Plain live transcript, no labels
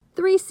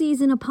3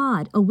 C's in a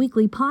Pod, a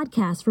weekly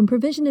podcast from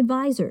Provision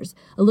Advisors.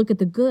 A look at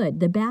the good,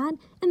 the bad,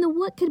 and the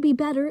what could be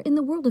better in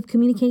the world of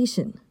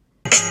communication.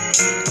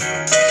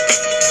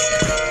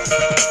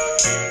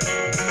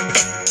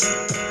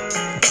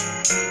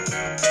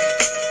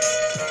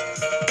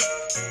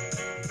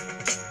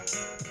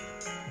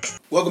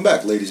 Welcome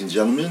back, ladies and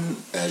gentlemen,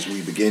 as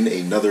we begin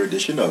another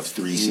edition of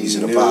 3 C's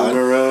in a Pod.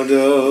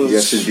 Numero.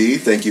 Yes,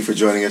 indeed. Thank you for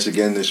joining us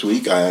again this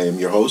week. I am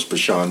your host,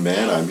 Bashan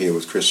Mann. I'm here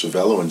with Chris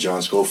Savello and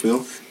John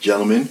Schofield.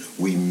 Gentlemen,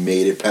 we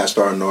made it past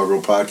our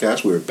inaugural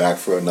podcast. We're back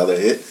for another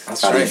hit.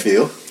 That's How right. do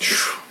you feel?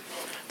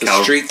 The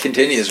streak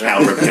continues, right?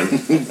 Cal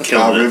Ripken.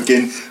 Cal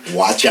Ripken,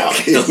 watch out.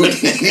 Come,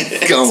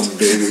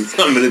 baby.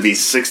 I'm going to be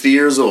 60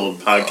 years old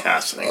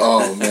podcasting.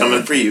 Oh, man.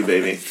 Coming for you,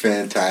 baby.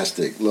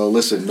 Fantastic. Well,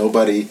 listen,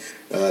 nobody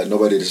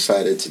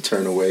decided to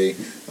turn away.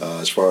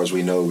 As far as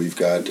we know, we've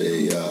got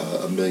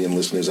a million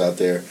listeners out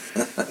there.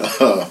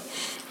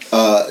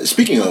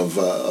 Speaking of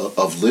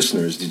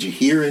listeners, did you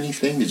hear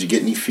anything? Did you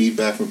get any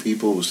feedback from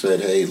people who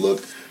said, hey,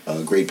 look,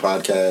 great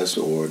podcast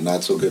or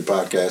not so good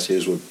podcast,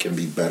 here's what can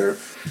be better?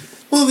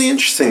 Well, the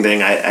interesting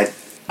thing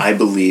I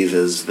believe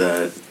is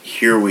that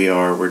here we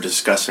are, we're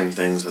discussing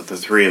things that the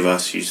three of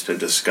us used to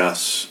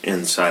discuss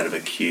inside of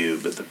a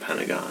cube at the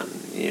Pentagon.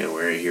 You know,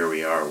 where here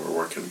we are, we're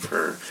working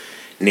for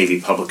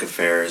Navy Public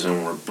Affairs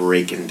and we're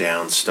breaking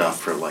down stuff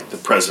for like the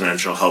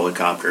presidential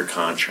helicopter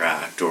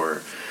contract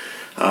or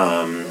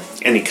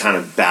any kind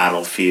of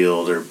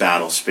battlefield or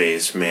battle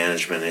space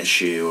management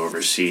issue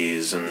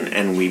overseas,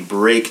 and we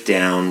break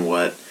down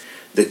what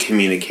the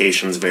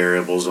communications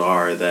variables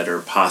are that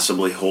are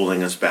possibly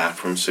holding us back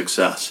from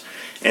success.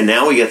 And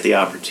now we get the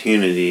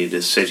opportunity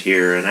to sit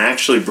here and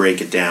actually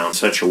break it down in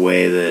such a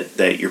way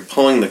that you're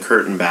pulling the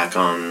curtain back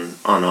on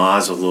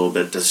Oz a little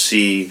bit to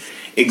see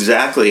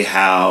exactly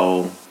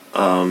how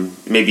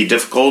maybe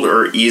difficult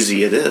or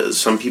easy it is.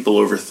 Some people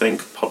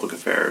overthink public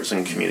affairs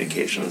and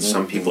communications.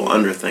 Some people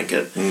underthink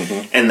it.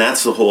 Mm-hmm. And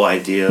that's the whole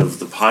idea of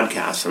the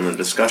podcast and the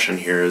discussion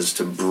here, is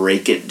to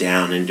break it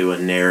down into a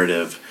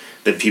narrative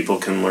that people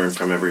can learn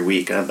from every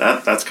week.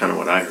 That's kind of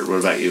what I heard.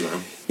 What about you,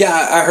 man?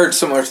 Yeah, I heard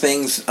similar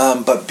things,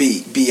 but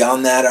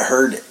beyond that, I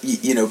heard,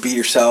 be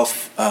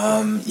yourself,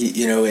 and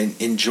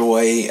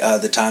enjoy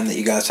the time that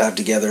you guys have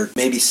together.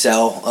 Maybe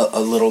sell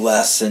a little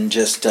less and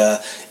just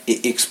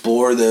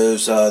explore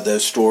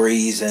those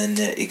stories and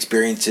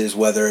experiences,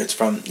 whether it's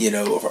from,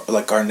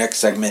 like our next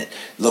segment,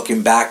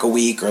 looking back a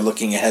week or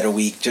looking ahead a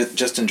week.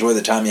 Just enjoy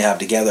the time you have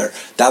together.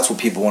 That's what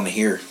people want to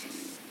hear.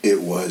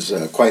 It was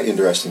quite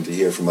interesting to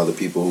hear from other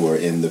people who are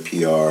in the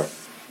PR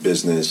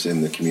business,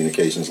 in the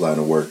communications line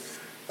of work,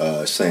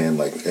 saying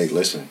like, hey,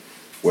 listen,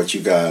 what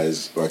you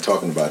guys are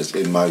talking about is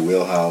in my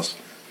wheelhouse.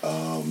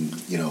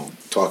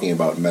 Talking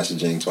about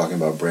messaging, talking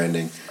about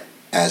branding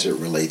as it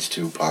relates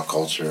to pop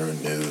culture,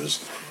 news,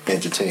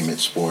 entertainment,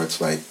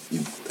 sports. Like,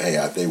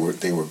 they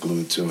were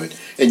glued to it.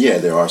 And yeah,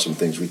 there are some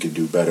things we could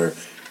do better,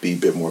 be a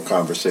bit more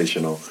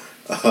conversational,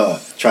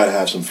 try to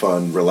have some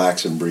fun,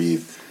 relax and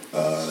breathe.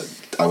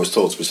 I was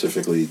told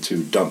specifically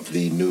to dump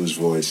the news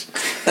voice.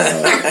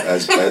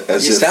 As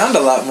you sound a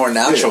lot more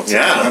natural.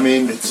 Yeah, I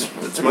mean, it's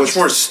much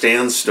more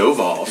Stan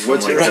Stovall from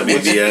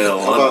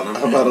WBL. How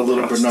about a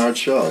little Bernard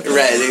Shaw?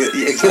 Right,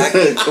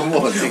 exactly. Come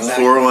on, exactly.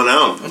 Pour one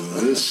out.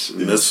 This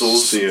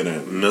missiles,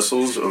 CNN.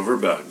 Missiles over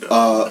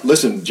Baghdad.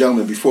 Listen,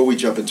 gentlemen, before we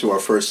jump into our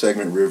first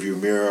segment, Rearview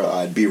Mirror,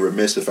 I'd be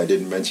remiss if I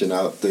didn't mention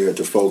out there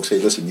to folks, hey,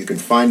 listen, you can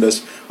find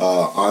us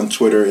on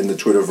Twitter, in the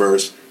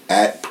Twitterverse,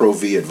 at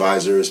ProV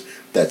Advisors.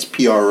 That's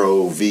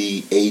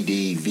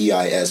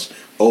PROVADVISORS,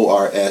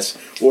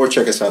 or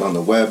check us out on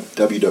the web,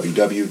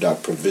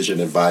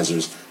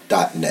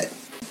 www.provisionadvisors.net.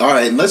 All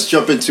right, and let's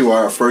jump into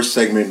our first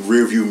segment,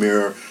 Rearview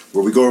Mirror,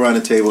 where we go around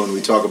the table and we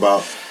talk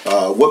about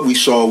what we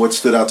saw, what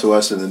stood out to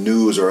us in the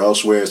news or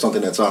elsewhere,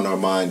 something that's on our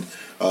mind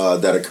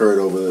that occurred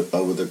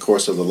over the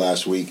course of the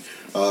last week.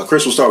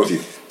 Chris, we'll start with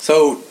you.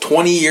 So,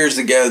 20 years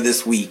ago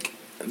this week,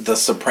 The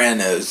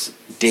Sopranos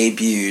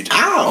debuted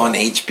on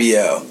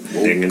HBO.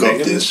 Woke up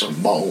this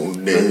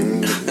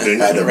morning.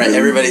 Right,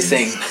 everybody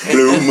sing.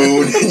 Blue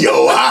moon in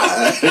your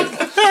eye.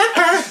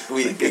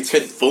 We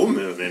full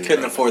moon.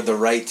 Couldn't afford the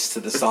rights to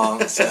the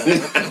song, so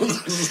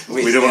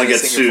we don't want to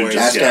get sued.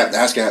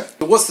 Ask Cap.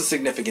 What's the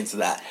significance of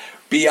that?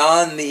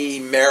 Beyond the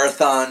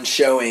marathon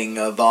showing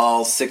of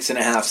all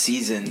 6.5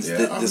 seasons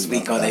this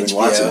week on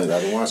HBO. I've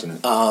been watching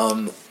it.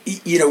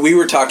 We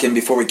were talking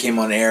before we came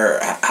on air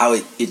how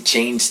it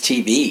changed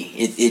TV.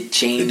 It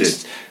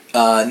changed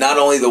not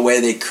only the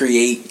way they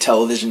create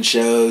television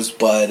shows,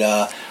 but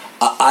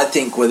I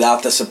think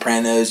without The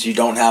Sopranos, you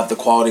don't have the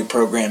quality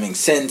programming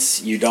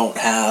since. You don't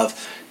have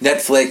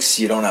Netflix.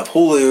 You don't have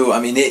Hulu.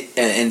 I mean,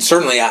 and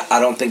certainly I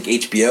don't think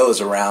HBO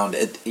is around.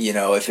 If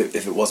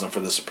it wasn't for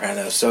The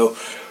Sopranos. So,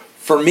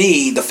 for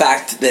me, the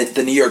fact that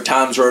the New York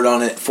Times wrote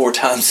on it 4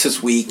 times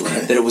this week,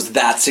 that it was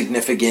that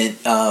significant,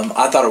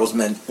 I thought it was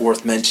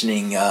worth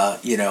mentioning,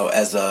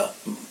 as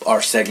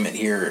our segment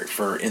here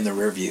for In the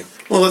Rearview.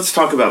 Well, let's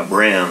talk about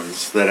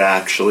brands that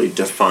actually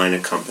define a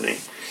company.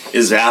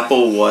 Is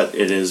Apple what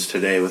it is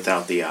today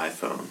without the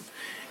iPhone?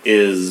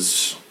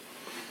 Is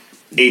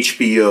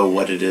HBO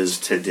what it is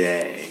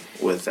today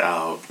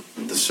without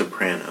The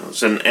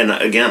Sopranos? And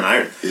again,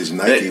 is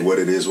Nike what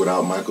it is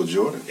without Michael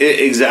Jordan?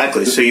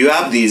 Exactly. So you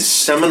have these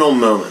seminal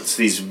moments,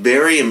 these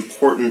very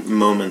important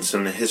moments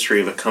in the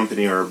history of a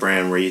company or a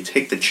brand where you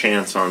take the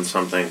chance on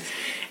something.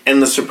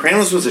 And The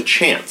Sopranos was a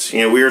chance.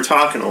 You know, we were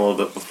talking a little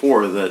bit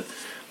before that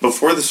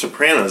before The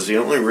Sopranos, the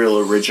only real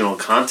original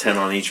content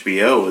on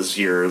HBO was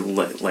your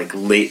like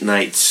late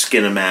night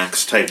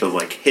Skinamax type of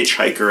like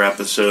hitchhiker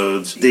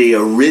episodes. The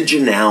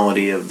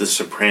originality of The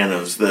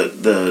Sopranos,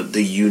 the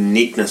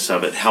uniqueness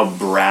of it, how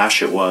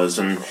brash it was,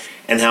 and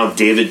how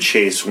David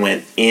Chase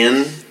went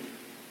in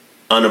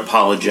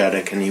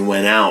unapologetic and he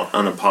went out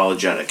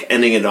unapologetic,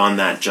 ending it on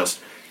that just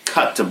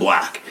cut to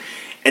black.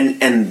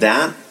 And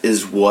that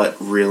is what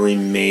really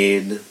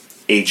made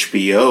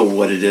HBO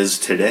what it is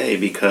today,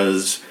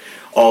 because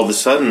all of a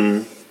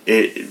sudden,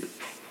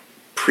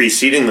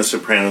 preceding The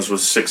Sopranos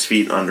was 6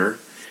 Feet Under,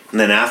 and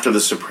then after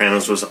The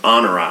Sopranos was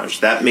Entourage.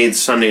 That made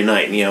Sunday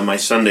night. And, you know, my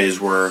Sundays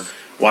were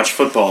watch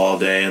football all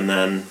day, and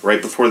then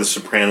right before The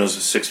Sopranos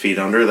was 6 Feet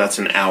Under. That's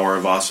an hour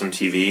of awesome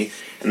TV.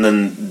 And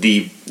then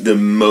the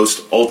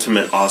most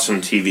ultimate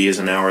awesome TV is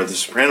an hour of The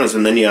Sopranos,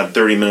 and then you have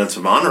 30 minutes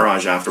of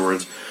Entourage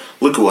afterwards.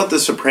 Look at what The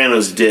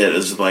Sopranos did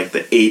as like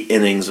the 8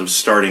 innings of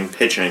starting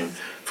pitching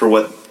for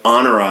what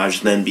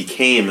Entourage then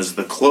became as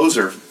the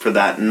closer for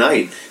that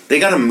night. They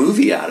got a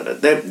movie out of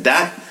it.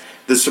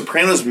 The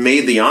Sopranos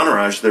made the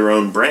Entourage their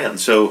own brand.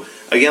 So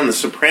again, The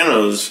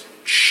Sopranos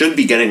should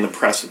be getting the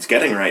press it's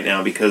getting right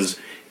now because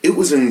it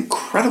was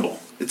incredible.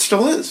 It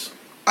still is.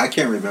 I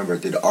can't remember.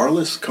 Did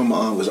Arliss come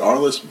on? Was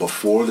Arliss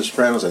before The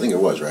Sopranos? I think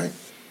it was, right?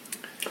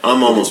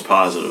 I'm almost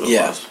positive it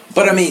was.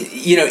 But I mean,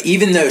 you know,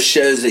 even those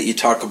shows that you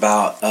talk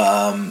about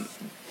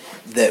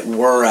that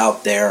were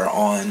out there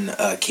on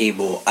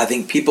cable, I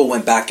think people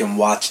went back and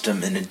watched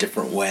them in a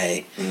different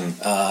way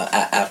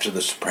after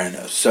The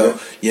Sopranos. So,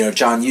 you know,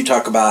 John, you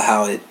talk about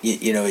how it,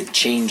 you know, it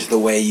changed the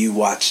way you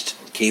watched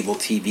cable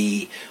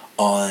TV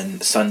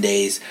on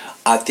Sundays.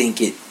 I think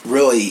it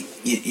really,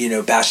 you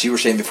know, Bash, you were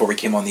saying before we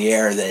came on the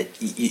air that,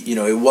 you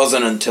know, it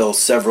wasn't until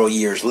several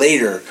years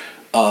later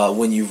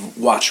when you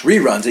watch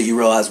reruns that you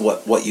realize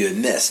what you had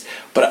missed.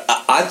 But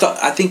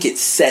I think it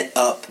set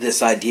up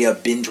this idea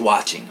of binge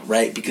watching,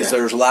 right? Because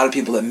there's a lot of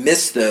people that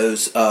missed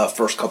those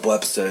first couple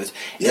episodes,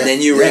 and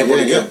then you were able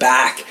to go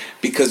back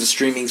because of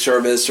streaming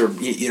service or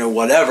you know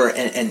whatever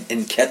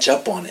and catch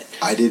up on it.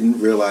 I didn't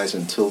realize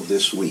until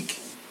this week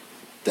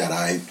that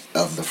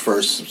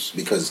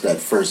because that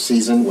first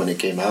season when it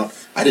came out,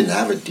 I didn't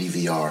have a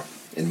DVR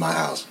in my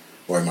house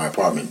or in my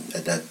apartment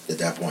at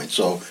that point.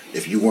 So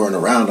if you weren't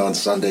around on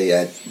Sunday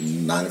at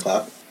 9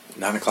 o'clock,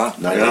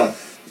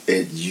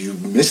 you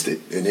missed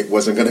it, and it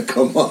wasn't going to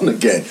come on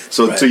again.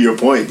 So to your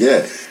point,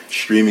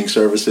 streaming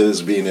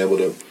services, being able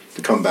to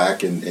come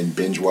back and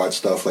binge watch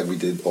stuff like we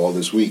did all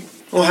this week.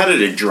 Well, how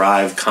did it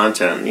drive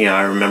content? You know,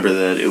 I remember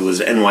that it was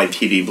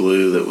NYPD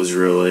Blue that was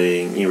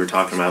really, you were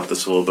talking about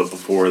this a little bit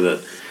before,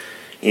 that,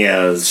 you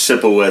know,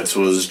 Sipowicz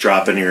was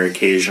dropping your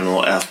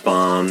occasional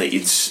F-bomb, that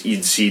you'd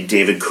see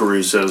David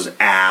Caruso's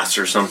ass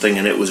or something,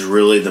 and it was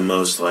really the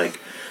most, like,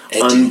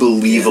 edgy,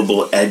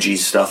 unbelievable, edgy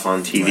stuff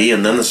on TV.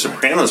 And then The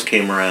Sopranos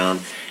came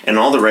around, and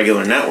all the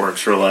regular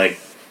networks were like,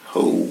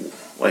 oh,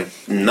 like,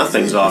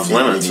 nothing's off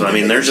limits. I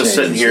mean, they're just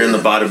sitting here in the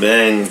bada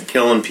bing,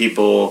 killing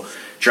people,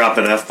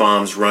 dropping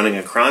F-bombs, running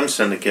a crime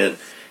syndicate.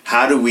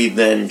 How do we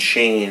then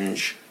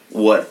change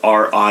what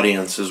our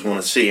audiences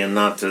want to see? And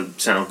not to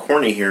sound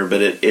corny here,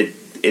 but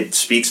it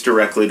speaks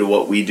directly to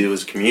what we do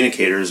as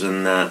communicators,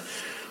 in that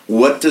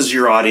what does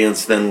your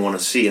audience then want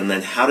to see? And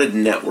then how did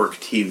network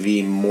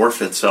TV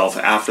morph itself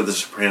after The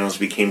Sopranos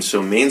became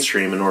so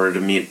mainstream in order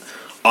to meet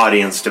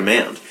audience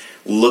demand?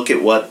 Look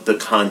at what the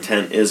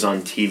content is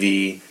on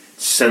TV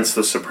since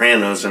The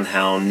Sopranos and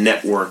how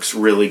networks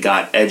really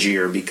got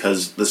edgier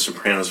because The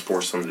Sopranos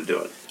forced them to do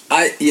it.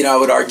 I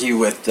would argue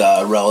with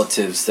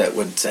relatives that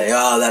would say,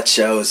 oh, that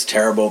show is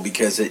terrible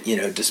because it, you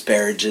know,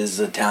 disparages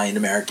Italian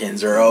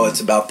Americans, or, oh,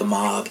 it's about the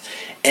mob.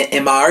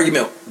 And my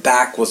argument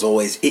back was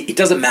always, it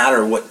doesn't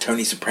matter what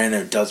Tony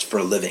Soprano does for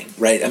a living,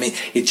 right? I mean,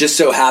 it just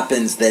so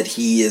happens that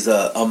he is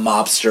a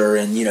mobster,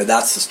 and, you know,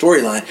 that's the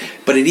storyline.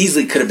 But it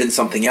easily could have been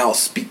something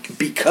else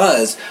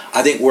because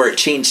I think where it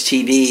changed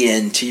TV,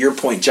 and to your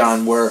point,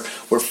 John, where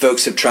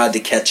folks have tried to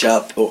catch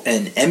up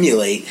and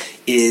emulate,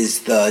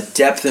 is the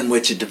depth in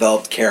which it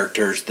developed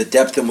characters, the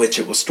depth in which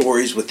it was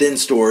stories within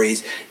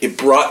stories. It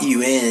brought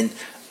you in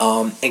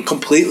and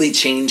completely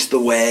changed the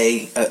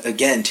way,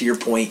 again, to your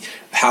point,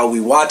 how we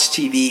watch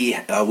TV,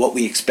 what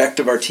we expect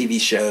of our TV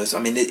shows. I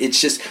mean, it's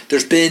just,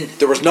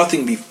 there was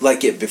nothing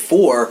like it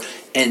before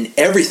and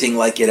everything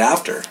like it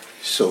after.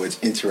 So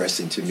it's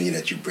interesting to me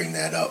that you bring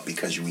that up,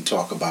 because we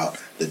talk about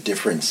the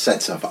different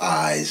sets of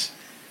eyes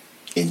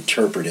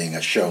interpreting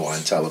a show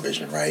on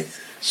television, right?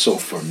 So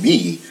for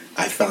me,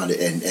 I found it,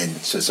 and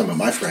so some of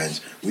my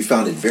friends, we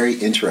found it very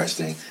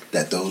interesting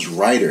that those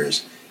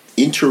writers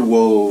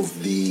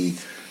interwove the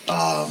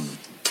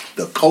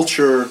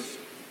culture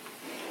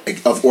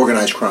of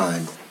organized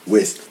crime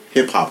with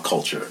hip-hop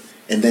culture,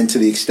 And then to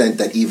the extent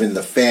that even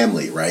the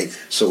family, right?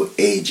 So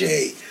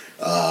AJ,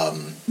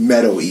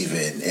 Meadow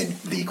even, and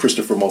the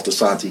Christopher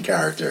Moltisanti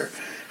character,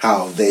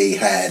 how they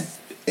had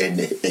a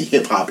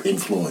hip-hop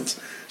influence.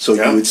 So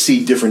you would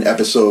see different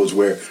episodes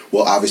where,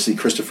 well, obviously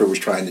Christopher was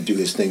trying to do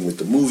his thing with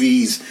the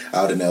movies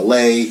out in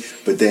L.A.,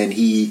 but then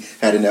he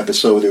had an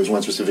episode, there was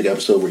one specific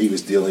episode where he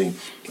was dealing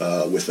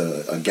with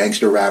a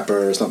gangster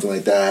rapper or something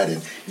like that,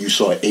 and you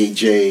saw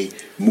AJ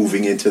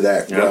moving into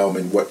that realm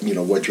and what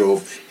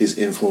drove his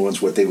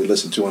influence, what they would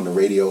listen to on the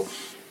radio.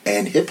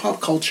 And hip-hop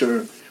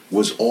culture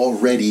was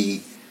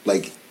already,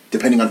 like,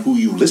 depending on who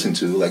you listen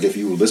to, like if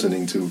you were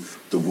listening to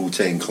the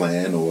Wu-Tang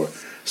Clan or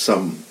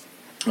some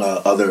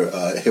other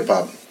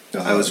hip-hop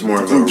I was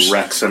more groups. of a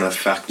Rex and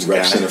Effect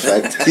Rex guy. and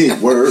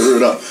Effect.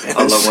 Word up.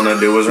 All I want to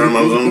do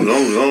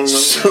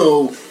is...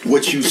 So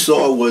what you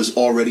saw was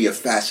already a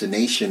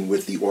fascination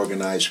with the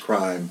organized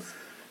crime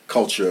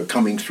culture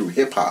coming through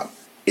hip-hop,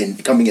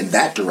 coming in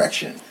that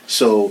direction.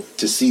 So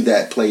to see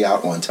that play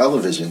out on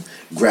television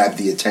grabbed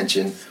the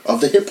attention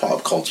of the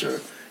hip-hop culture.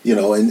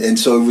 And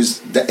so it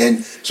was,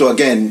 and so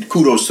again,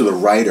 kudos to the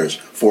writers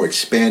for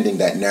expanding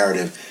that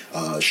narrative,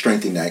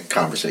 strengthening that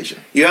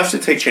conversation. You have to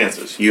take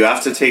chances. You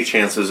have to take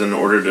chances in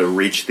order to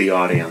reach the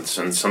audience.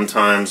 And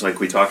sometimes, like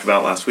we talked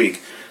about last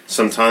week,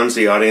 sometimes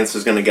the audience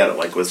is going to get it,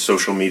 like with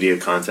social media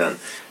content.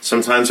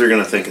 Sometimes they're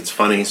going to think it's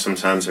funny.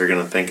 Sometimes they're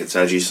going to think it's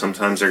edgy.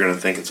 Sometimes they're going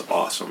to think it's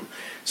awesome.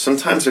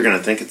 Sometimes they're going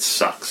to think it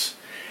sucks.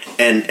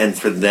 And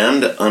for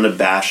them to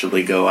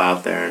unabashedly go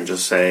out there and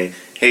just say,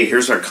 hey,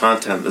 here's our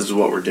content, this is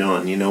what we're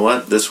doing. You know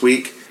what? This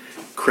week,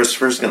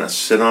 Christopher's going to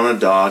sit on a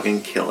dog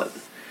and kill it.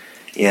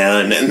 Yeah,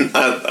 and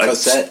I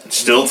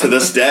still to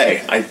this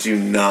day, I do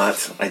not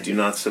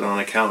sit on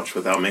a couch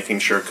without making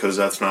sure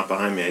Cosette's not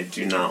behind me. I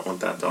do not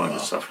want that dog to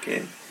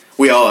suffocate.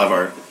 We all have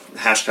our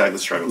hashtag the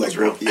struggle is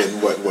real.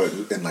 And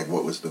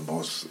what was the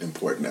most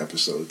important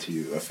episode to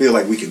you? I feel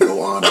like we could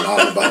go on and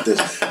on about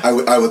this. I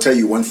will tell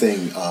you one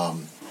thing,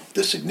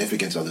 the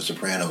significance of The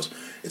Sopranos.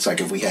 It's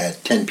like if we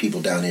had 10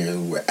 people down here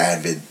who were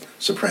avid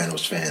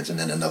Sopranos fans and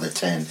then another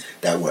 10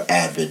 that were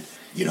avid,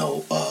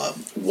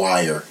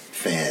 Wire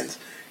fans,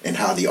 and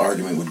how the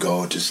argument would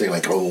go to say,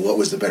 like, oh, what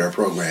was the better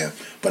program?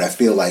 But I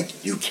feel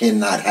like you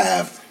cannot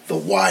have The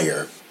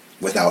Wire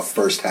without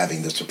first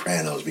having The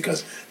Sopranos,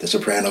 because The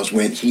Sopranos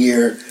went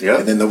here,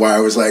 and then The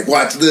Wire was like,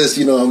 watch this,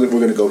 we're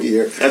going to go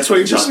here. That's what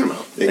you're talking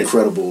about.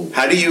 Incredible.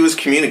 How do you as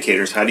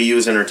communicators, how do you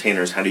as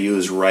entertainers, how do you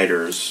as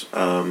writers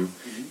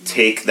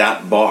take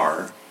that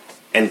bar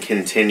and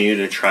continue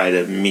to try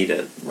to meet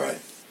it,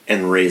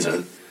 and raise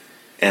it,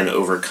 and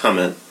overcome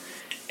it,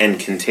 and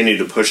continue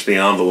to push the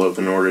envelope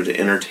in order to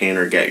entertain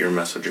or get your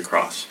message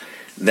across?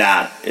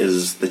 That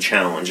is the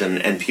challenge,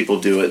 and people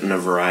do it in a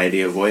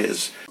variety of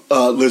ways.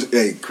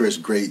 Hey, Chris,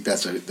 great.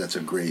 That's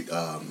a great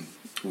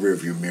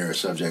rearview mirror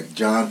subject.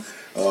 John,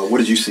 what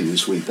did you see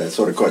this week that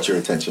sort of caught your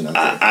attention out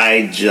there?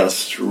 I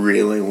just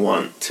really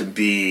want to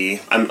be...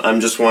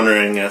 I'm just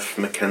wondering if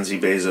Mackenzie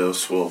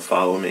Bezos will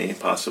follow me,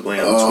 possibly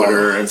on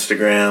Twitter,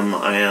 Instagram.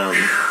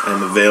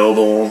 I'm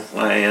available.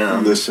 I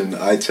am. Listen,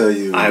 I tell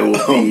you... I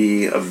will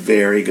be a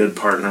very good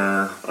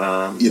partner.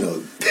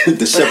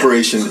 The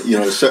separation,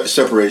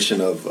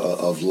 separation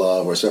of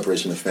love or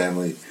separation of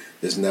family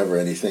is never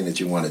anything that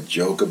you want to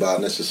joke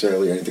about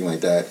necessarily or anything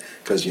like that,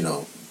 because,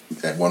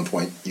 at one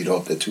point you'd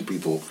hope that two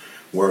people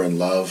were in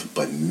love,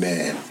 but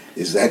man,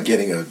 is that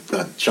getting a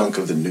chunk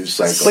of the news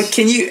cycle. But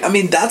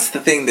that's the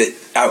thing that,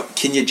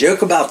 can you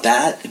joke about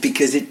that?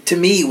 Because to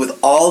me, with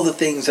all the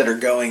things that are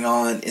going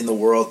on in the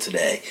world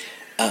today,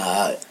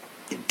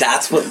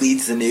 that's what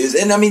leads the news.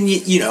 And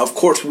of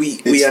course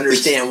we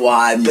understand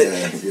why,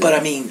 but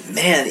but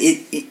man,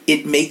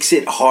 it makes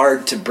it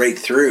hard to break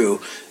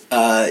through.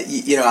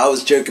 I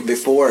was joking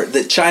before,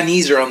 the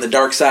Chinese are on the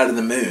dark side of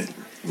the moon.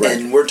 Right.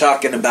 And we're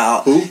talking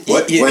about who?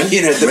 What? When?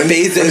 The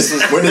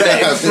Bezos. When did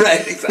that happen?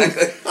 Right,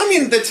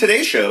 exactly. The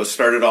Today Show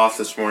started off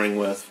this morning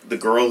with the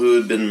girl who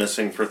had been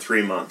missing for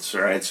 3 months,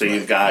 right? So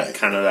you've got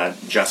kind of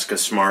that Jessica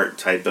Smart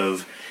type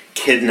of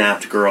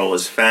kidnapped girl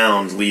is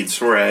found lead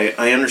story.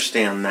 I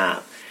understand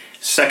that.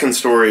 Second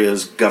story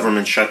is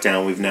government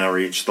shutdown. We've now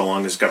reached the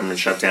longest government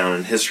shutdown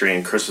in history,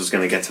 and Chris is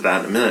going to get to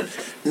that in a minute.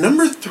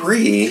 Number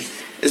 3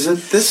 is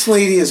that this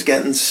lady is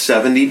getting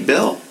 $70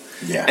 billion.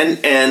 Yeah.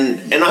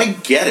 And I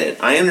get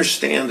it. I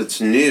understand it's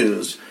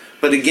news.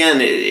 But again,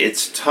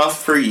 it's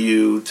tough for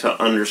you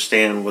to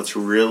understand what's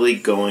really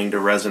going to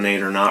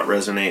resonate or not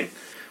resonate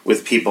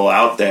with people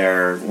out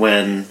there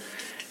when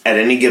at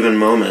any given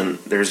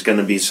moment there's going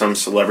to be some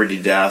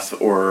celebrity death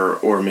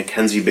or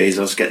Mackenzie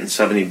Bezos getting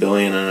 $70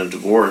 billion in a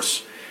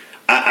divorce.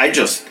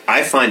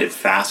 I find it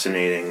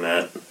fascinating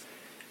that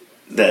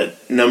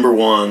number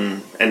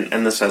one,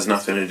 and this has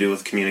nothing to do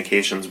with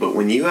communications, but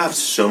when you have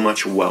so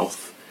much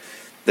wealth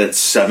that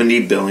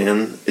 $70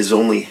 billion is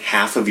only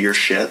half of your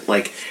shit,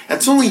 like,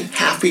 that's only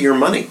half of your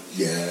money.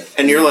 Yeah.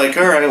 And you're like,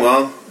 all right,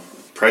 well,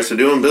 price of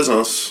doing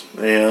business.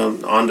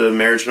 And on to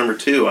marriage number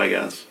 2, I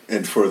guess.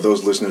 And for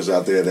those listeners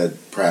out there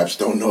that perhaps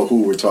don't know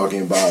who we're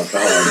talking about,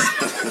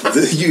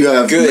 you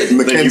have Good.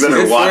 Mackenzie. You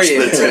better watch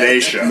the Today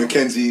Show.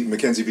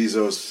 Mackenzie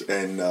Bezos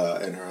and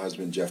her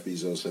husband Jeff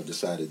Bezos have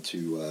decided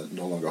to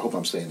no longer. I hope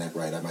I'm saying that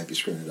right. I might be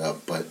screwing it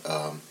up, but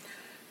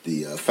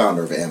the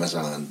founder of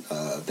Amazon,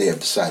 they have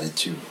decided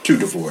to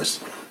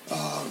divorce,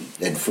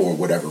 and for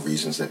whatever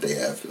reasons that they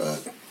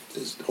have.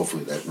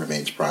 Hopefully that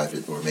remains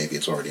private, or maybe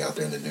it's already out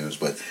there in the news.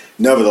 But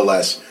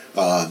nevertheless,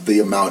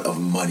 the amount of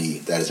money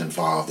that is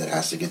involved that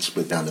has to get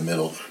split down the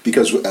middle,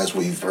 because as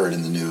we've heard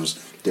in the news,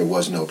 there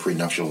was no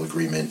prenuptial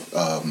agreement,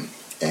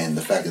 and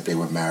the fact that they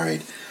were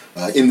married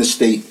in the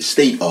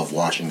state of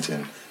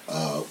Washington,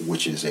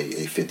 which is a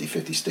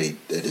 50-50 state,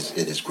 it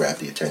has grabbed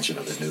the attention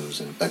of the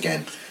news. And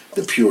again,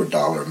 the pure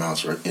dollar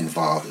amounts are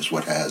involved is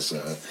what has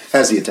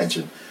the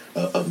attention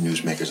of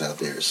newsmakers out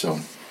there. So.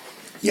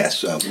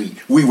 Yes,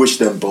 we wish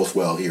them both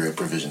well here at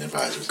Provision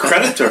Advisors.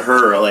 Credit to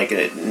her, like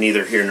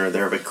neither here nor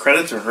there, but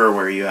credit to her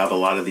where you have a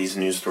lot of these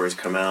news stories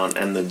come out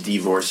and the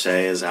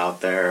divorcee is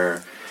out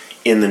there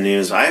in the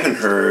news. I haven't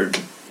heard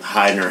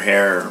hide nor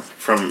hair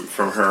from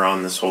her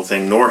on this whole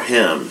thing, nor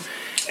him.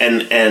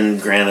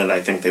 And granted,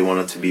 I think they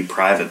want it to be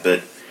private,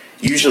 but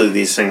usually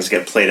these things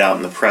get played out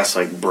in the press,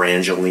 like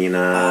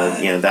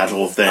Brangelina, that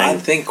whole thing. I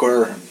think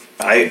we're...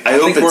 I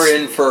think hope we're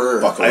in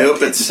for. I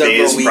hope it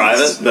stays weeks.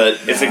 private, but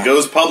if it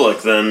goes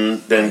public, then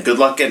good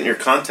luck getting your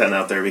content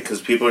out there,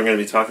 because people are going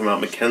to be talking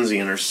about Mackenzie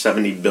and her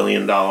 $70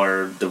 billion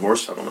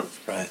divorce settlement.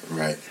 Right.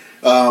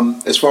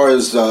 As far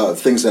as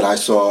things that I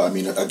saw, I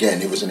mean,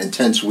 again, it was an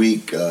intense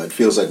week. It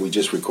feels like we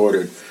just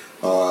recorded.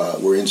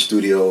 We're in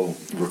studio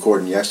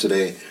recording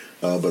yesterday,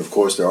 but of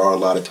course there are a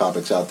lot of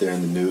topics out there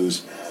in the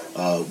news.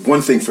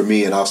 One thing for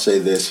me, and I'll say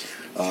this.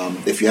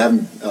 If you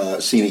haven't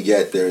seen it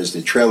yet, there's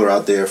the trailer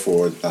out there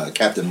for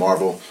Captain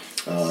Marvel.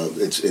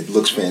 It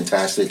looks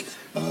fantastic,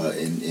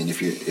 and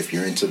if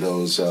you're into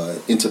those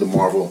into the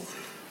Marvel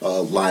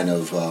line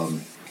of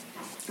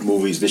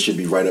movies, this should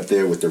be right up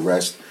there with the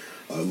rest.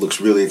 Looks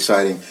really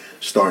exciting.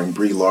 Starring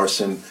Brie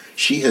Larson.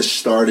 She has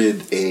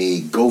started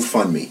a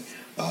GoFundMe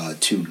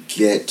to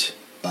get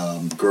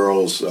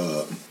girls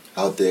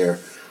out there,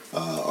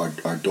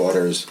 our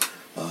daughters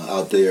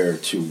out there,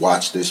 to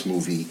watch this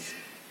movie.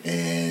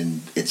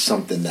 And it's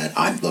something that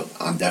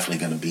I'm definitely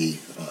going to be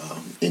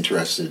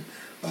interested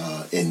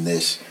in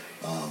this.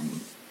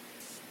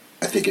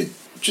 I think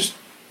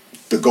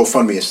the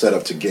GoFundMe is set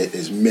up to get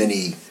as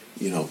many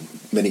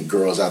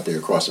girls out there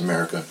across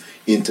America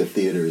into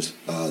theaters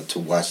to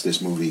watch this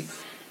movie.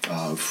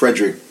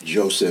 Frederick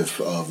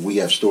Joseph of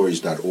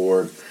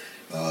WeHaveStories.org,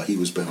 he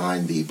was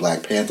behind the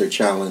Black Panther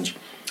Challenge,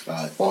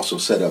 also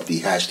set up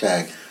the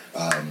hashtag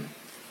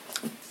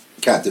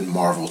Captain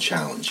Marvel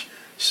Challenge.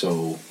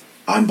 So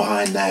I'm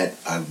behind that.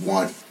 I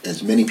want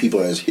as many people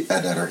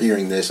that are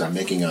hearing this. I'm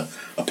making a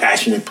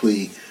passionate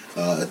plea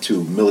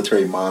to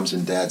military moms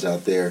and dads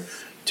out there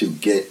to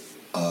get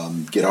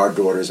our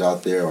daughters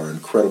out there, our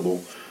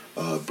incredible,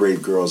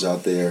 brave girls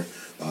out there.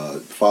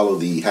 Follow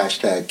the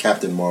hashtag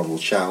Captain Marvel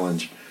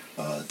Challenge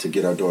to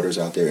get our daughters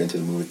out there into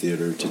the movie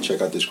theater to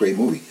check out this great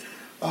movie.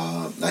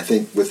 I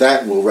think with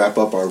that, we'll wrap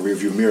up our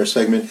rearview mirror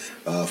segment.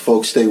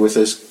 Folks, stay with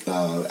us.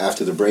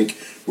 After the break,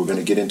 we're going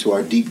to get into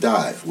our deep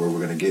dive, where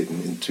we're going to get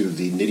into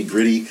the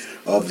nitty-gritty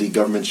of the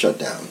government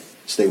shutdown.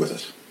 Stay with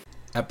us.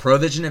 At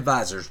Provision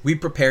Advisors, we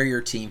prepare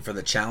your team for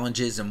the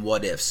challenges and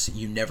what-ifs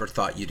you never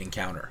thought you'd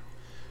encounter.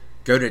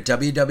 Go to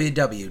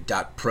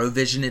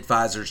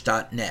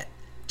www.provisionadvisors.net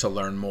to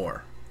learn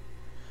more.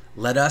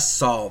 Let us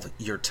solve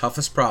your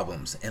toughest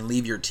problems and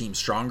leave your team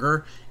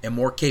stronger and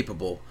more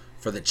capable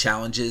for the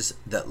challenges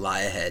that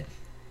lie ahead.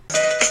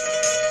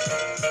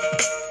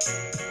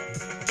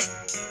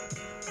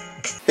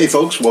 Hey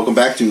folks, welcome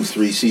back to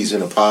 3 C's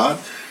in a Pod.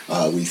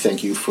 We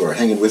thank you for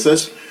hanging with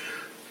us.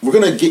 We're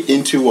going to get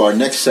into our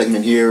next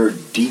segment here,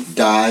 Deep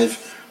Dive.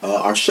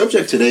 Our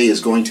subject today is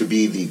going to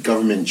be the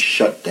government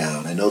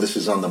shutdown. I know this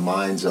is on the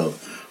minds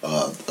of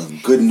a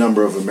good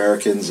number of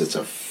Americans. It's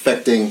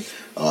affecting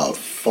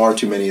far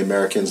too many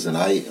Americans than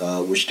I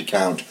wish to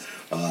count.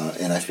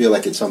 And I feel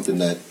like it's something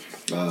that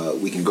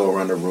we can go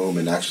around the room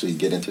and actually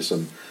get into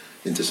some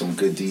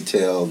good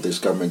detail. This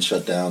government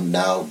shutdown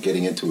now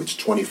getting into its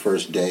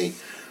 21st day.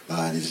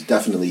 And it's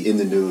definitely in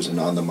the news and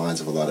on the minds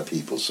of a lot of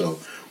people. So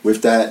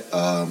with that,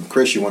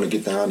 Chris, you want to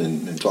get down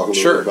and talk a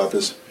little bit about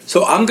this?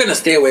 So I'm going to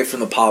stay away from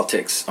the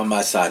politics on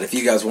my side. If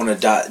you guys want to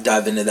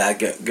dive into that,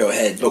 go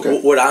ahead. But okay.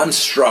 What I'm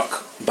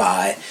struck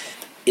by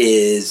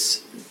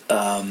is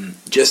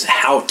just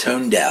how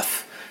tone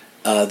deaf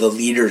the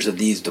leaders of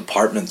these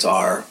departments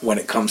are when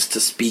it comes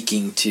to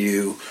speaking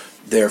to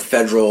their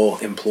federal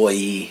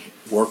employee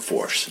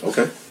workforce.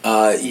 Okay.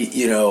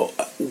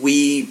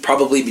 We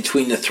probably,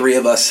 between the three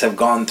of us, have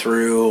gone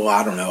through,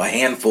 a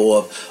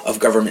handful of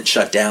government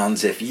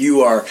shutdowns. If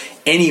you are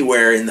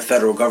anywhere in the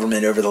federal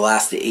government over the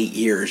last 8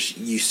 years,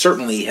 you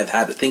certainly have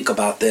had to think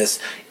about this,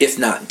 if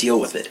not deal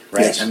with it,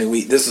 right? Yes. I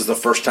mean, this is the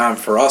first time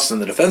for us in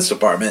the Defense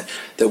Department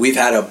that we've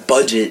had a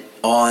budget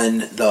on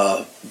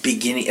the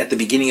beginning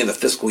of the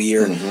fiscal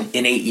year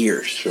in 8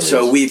 years. Sure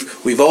so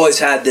is. we've always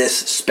had this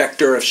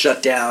specter of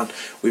shutdown.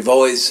 We've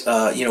always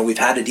we've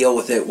had to deal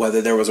with it,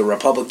 whether there was a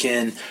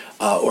Republican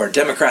or a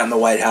Democrat in the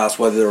White House,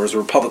 whether there was a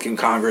Republican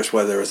Congress,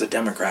 whether there was a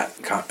Democrat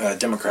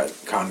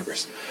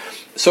Congress.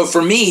 So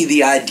for me,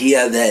 the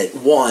idea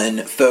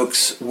that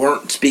folks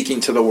weren't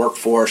speaking to the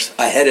workforce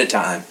ahead of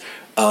time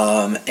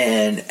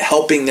and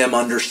helping them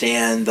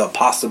understand the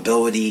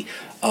possibility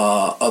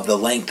of the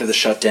length of the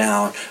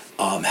shutdown,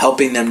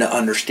 helping them to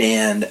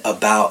understand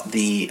about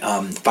the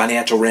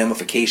financial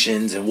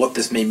ramifications and what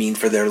this may mean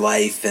for their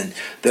life and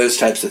those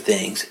types of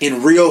things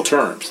in real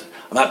terms.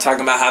 I'm not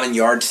talking about having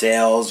yard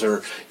sales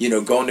or,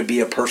 going to be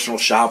a personal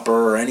shopper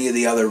or any of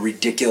the other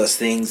ridiculous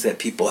things that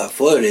people have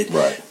floated.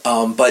 Right.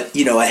 But,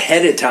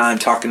 ahead of time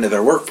talking to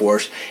their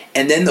workforce.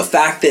 And then the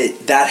fact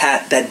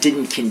that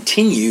didn't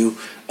continue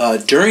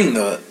during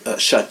the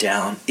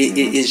shutdown, it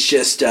is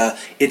just,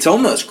 it's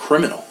almost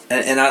criminal.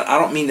 And I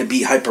don't mean to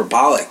be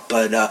hyperbolic,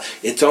 but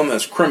it's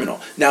almost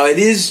criminal. Now, it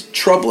is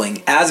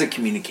troubling as a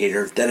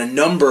communicator that a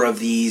number of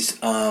these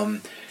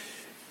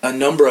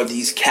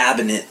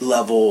cabinet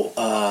level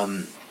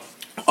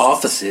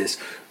offices,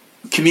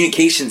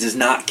 communications is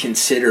not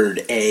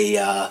considered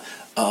an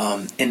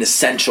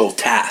essential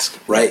task,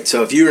 right?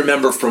 So if you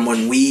remember from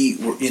when we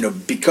were,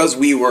 because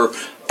we were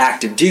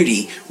active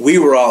duty, we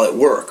were all at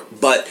work,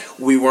 but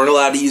we weren't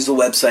allowed to use the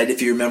website.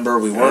 If you remember,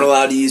 we weren't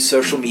allowed to use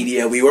social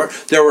media.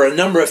 There were a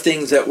number of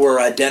things that were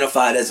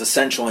identified as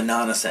essential and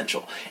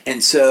non-essential.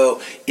 And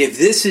so if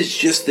this is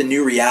just the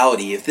new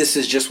reality, if this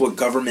is just what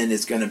government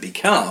is going to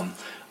become,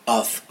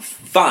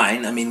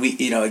 fine. I mean, we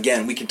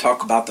can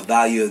talk about the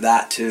value of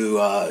that to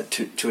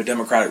a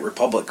democratic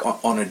republic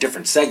on a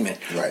different segment.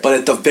 Right. But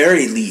at the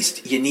very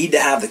least, you need to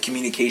have the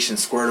communication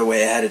squared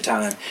away ahead of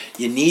time.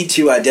 You need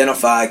to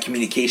identify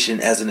communication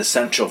as an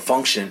essential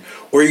function,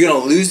 or you're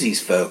going to lose these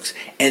folks.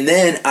 And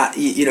then,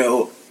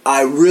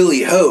 I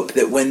really hope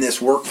that when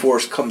this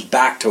workforce comes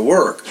back to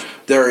work,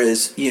 there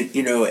is,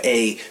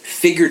 a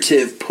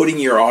figurative putting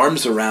your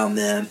arms around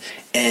them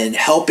and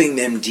helping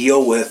them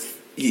deal with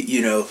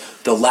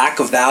the lack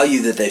of value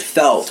that they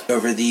felt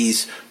over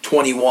these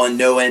 21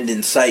 no end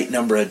in sight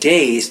number of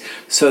days,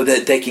 so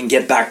that they can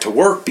get back to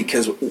work,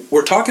 because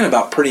we're talking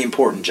about pretty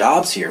important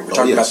jobs here. We're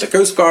talking about the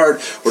Coast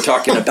Guard. We're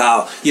talking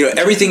about,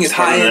 everything is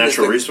high end.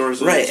 Natural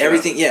resources. Right.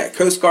 Everything. Yeah.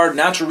 Coast Guard,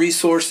 natural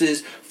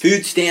resources,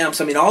 food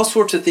stamps. I mean, all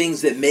sorts of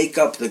things that make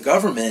up the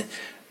government.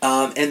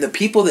 And the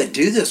people that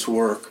do this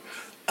work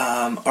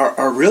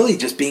are really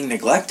just being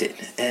neglected.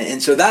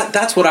 And so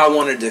that's what I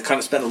wanted to kind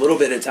of spend a little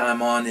bit of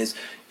time on is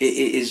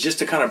just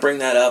to kind of bring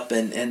that up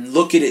and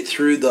look at it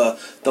through the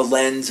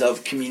lens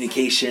of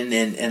communication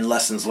and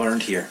lessons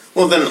learned here.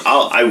 Well, then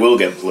I will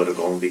get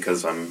political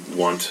because I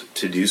want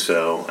to do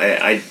so.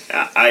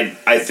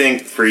 I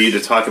think for you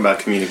to talk about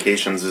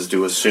communications is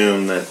to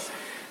assume that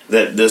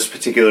this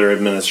particular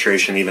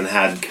administration even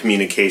had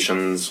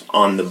communications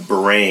on the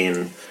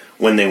brain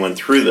when they went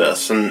through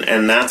this.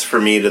 And that's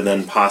for me to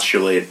then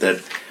postulate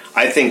that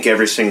I think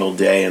every single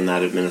day in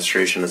that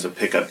administration is a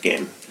pickup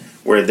game,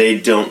 where they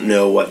don't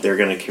know what they're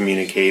going to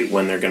communicate,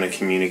 when they're going to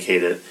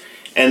communicate it.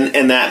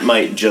 And that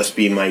might just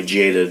be my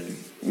jaded,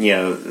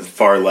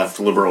 far left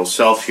liberal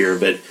self here,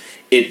 but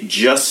it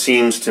just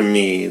seems to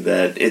me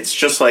that it's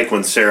just like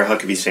when Sarah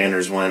Huckabee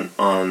Sanders went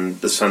on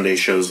the Sunday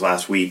shows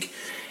last week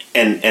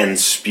and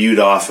spewed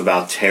off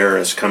about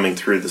terrorists coming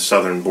through the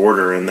southern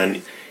border, and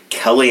then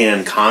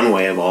Kellyanne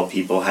Conway, of all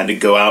people, had to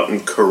go out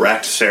and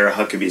correct Sarah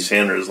Huckabee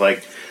Sanders.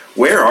 Like,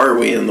 where are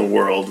we in the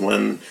world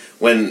when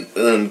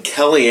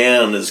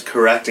Kellyanne is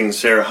correcting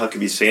Sarah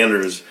Huckabee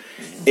Sanders?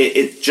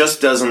 It just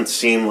doesn't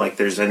seem like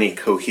there's any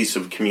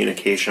cohesive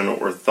communication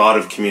or thought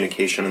of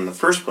communication in the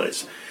first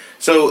place.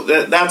 So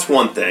that's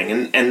one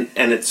thing, and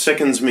it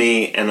sickens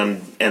me,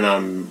 and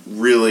I'm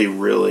really,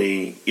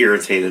 really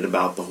irritated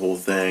about the whole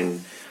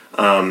thing.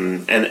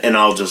 And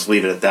I'll just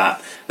leave it at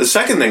that. The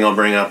second thing I'll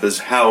bring up is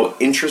how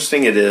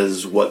interesting it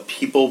is what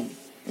people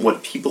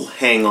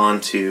hang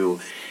on to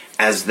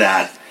as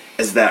that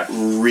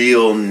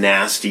real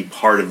nasty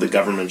part of the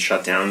government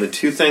shutdown. The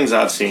two things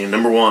I've seen: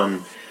 number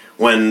one,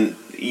 when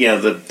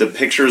the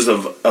pictures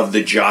of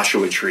the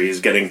Joshua trees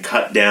getting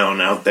cut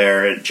down out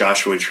there at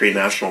Joshua Tree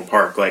National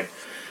Park, like,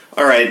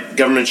 all right,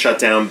 government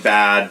shutdown,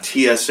 bad.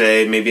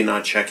 TSA maybe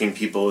not checking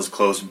people as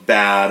close,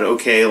 bad.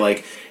 Okay,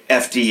 like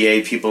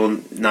FDA people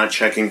not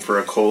checking for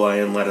E.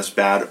 coli and lettuce,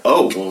 bad.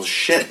 Oh, well,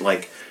 shit,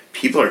 like,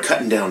 people are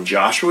cutting down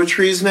Joshua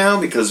trees now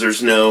because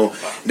there's no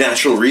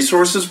natural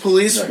resources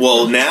police? Right.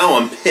 Well, now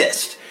I'm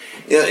pissed.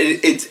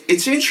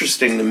 It's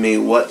interesting to me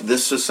what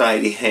this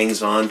society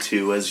hangs on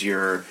to as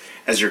your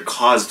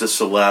cause de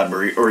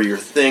célèbre or your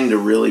thing to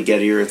really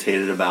get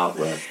irritated about.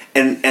 Right.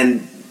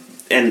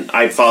 And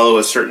I follow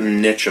a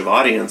certain niche of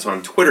audience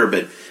on Twitter,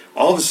 but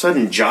all of a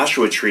sudden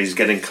Joshua trees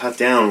getting cut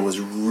down was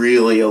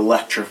really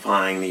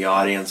electrifying the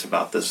audience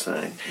about this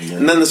thing. Yeah.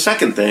 And then the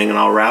second thing, and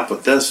I'll wrap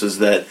with this, is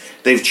that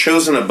they've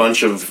chosen a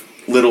bunch of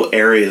little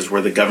areas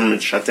where the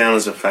government shutdown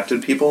has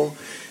affected people.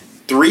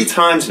 3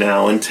 times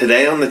now, and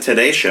today on the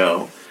Today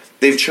Show,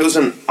 they've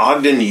chosen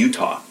Ogden,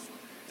 Utah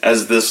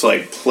as this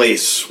like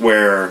place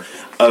where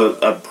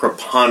a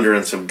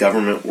preponderance of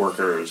government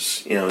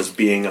workers, is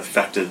being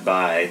affected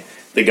by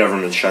the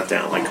government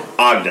shutdown. Like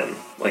Ogden.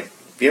 Like,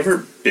 have you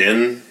ever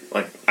been?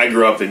 Like, I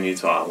grew up in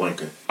Utah.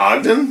 Like, okay.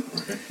 Ogden?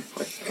 Okay.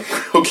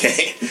 Like,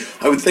 okay.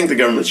 I would think the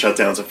government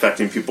shutdown's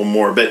affecting people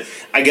more, but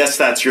I guess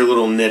that's your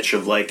little niche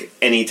of like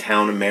any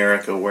town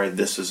America where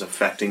this is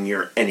affecting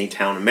your any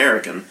town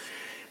American.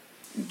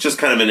 Just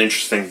kind of an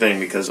interesting thing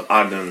because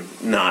Ogden,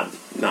 not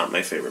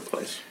my favorite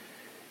place.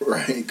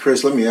 Right.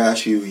 Chris, let me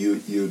ask you,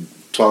 you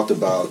talked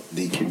about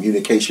the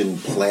communication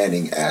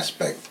planning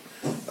aspect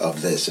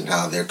of this and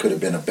how there could have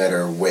been a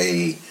better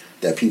way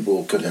that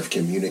people could have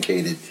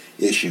communicated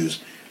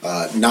issues.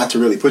 Not to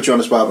really put you on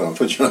the spot, but I'll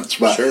put you on the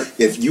spot. Sure.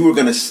 If you were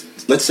going to,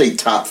 let's say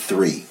top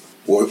 3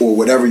 or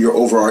whatever your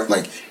overall,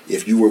 like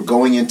if you were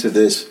going into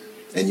this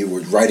and you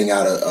were writing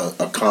out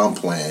a comm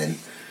plan,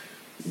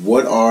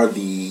 what are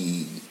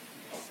the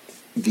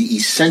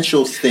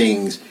essential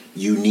things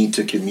you need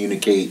to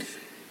communicate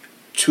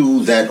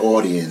to that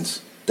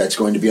audience that's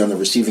going to be on the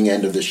receiving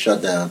end of the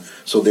shutdown,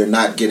 so they're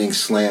not getting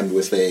slammed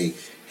with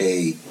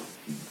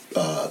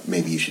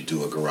maybe you should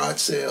do a garage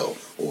sale,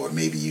 or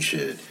maybe you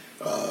should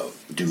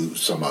do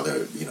some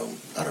other,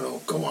 I don't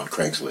know, go on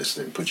Craigslist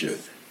and put your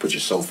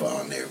sofa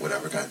on there,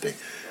 whatever kind of thing.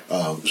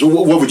 So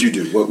what would you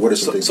do? What are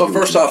some things? So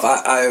first off,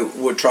 I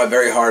would try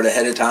very hard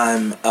ahead of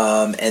time,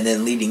 and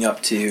then leading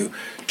up to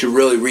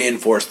really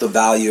reinforce the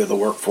value of the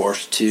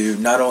workforce to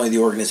not only the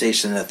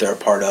organization that they're a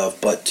part of,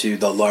 but to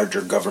the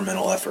larger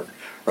governmental effort,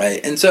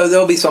 right? And so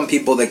there'll be some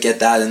people that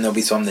get that, and there'll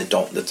be some that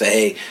don't, that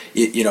say,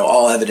 hey,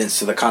 all evidence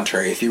to the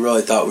contrary. If you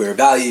really thought we were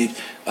valued,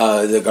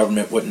 the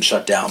government wouldn't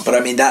shut down. But I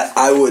mean, that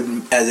I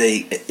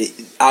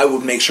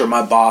would make sure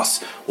my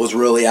boss was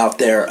really out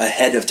there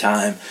ahead of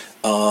time,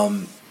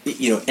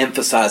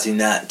 emphasizing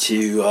that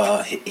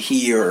to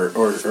he or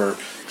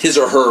his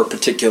or her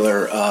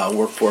particular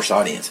workforce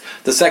audience.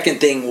 The second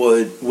thing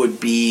would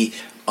be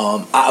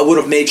I would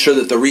have made sure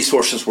that the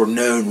resources were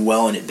known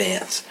well in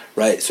advance,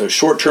 right? So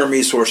short-term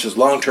resources,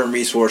 long-term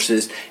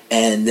resources,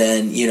 and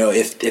then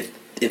if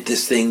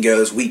this thing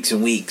goes weeks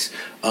and weeks,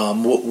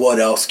 what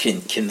else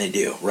can they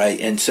do, right?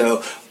 And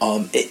so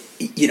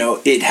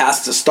it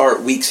has to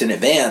start weeks in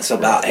advance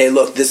about, hey,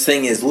 look, this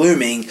thing is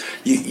looming.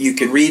 You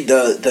can read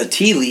the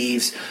tea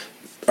leaves.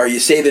 Are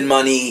you saving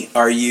money?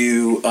 Are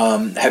you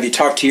have you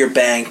talked to your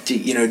bank?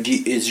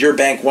 Is your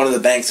bank one of the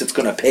banks that's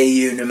going to pay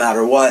you no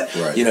matter what?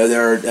 Right.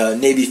 There are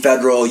Navy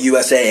Federal,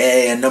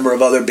 USAA, and a number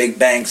of other big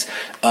banks.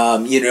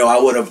 I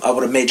would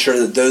have made sure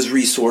that those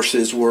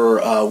resources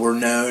were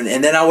known,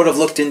 and then I would have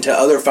looked into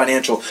other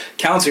financial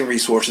counseling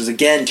resources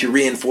again to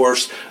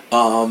reinforce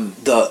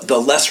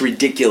the less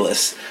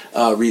ridiculous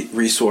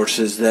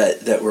resources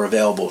that were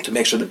available, to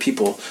make sure that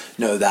people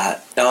know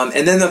that.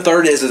 And then the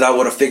third is I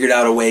would have figured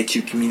out a way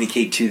to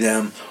communicate to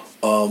them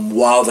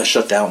while the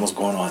shutdown was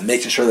going on,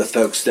 making sure that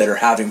folks that are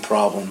having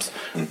problems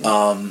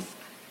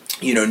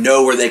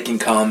know where they can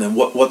come and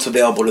what's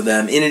available to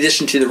them, in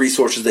addition to the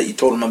resources that you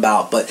told them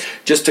about, but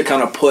just to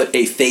kind of put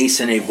a face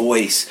and a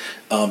voice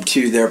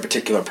to their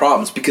particular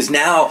problems. Because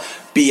now,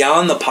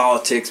 beyond the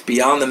politics,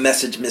 beyond the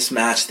message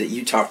mismatch that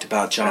you talked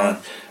about, John,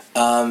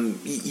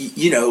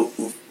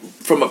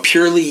 from a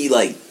purely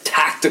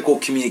tactical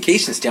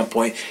communication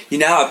standpoint, you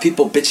now have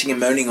people bitching and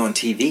moaning on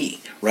TV,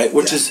 right?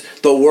 Which is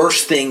the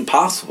worst thing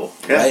possible,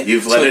 right?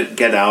 You've let it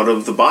get out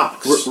of the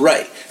box.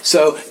 Right.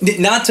 So,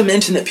 not to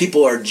mention that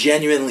people are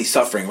genuinely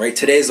suffering, right?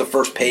 Today is the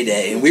first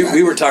payday, and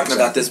we were talking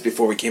about this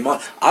before we came on.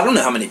 I don't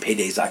know how many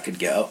paydays I could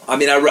go. I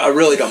mean, I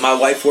really don't. My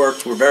wife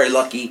works. We're very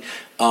lucky.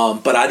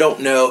 But I don't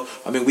know.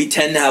 I mean, we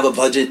tend to have a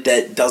budget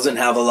that doesn't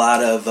have a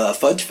lot of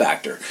fudge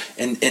factor.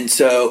 And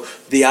so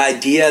the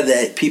idea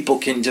that people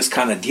can just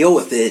kind of deal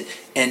with it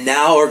and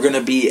now are going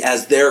to be,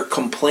 as their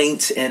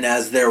complaints and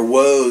as their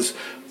woes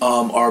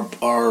are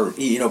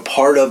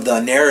part of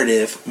the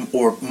narrative,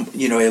 or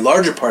a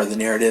larger part of the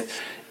narrative,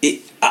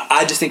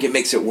 I just think it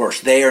makes it worse.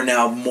 They are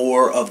now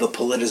more of the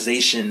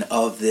politicization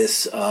of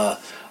this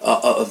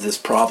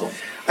problem.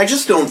 I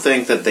just don't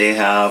think that they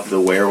have the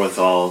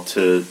wherewithal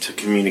to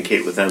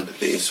communicate with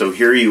empathy. So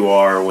here you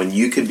are, when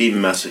you could be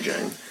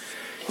messaging,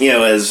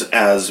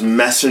 as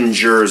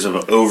messengers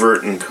of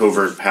overt and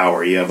covert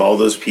power. You have all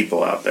those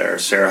people out there: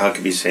 Sarah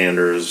Huckabee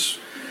Sanders,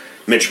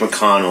 Mitch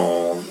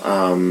McConnell,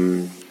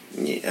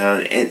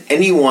 and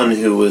anyone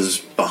who was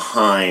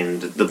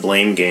behind the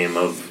blame game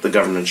of the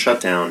government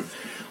shutdown,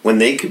 when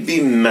they could be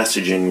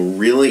messaging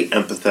really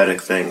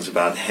empathetic things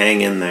about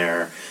hang in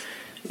there.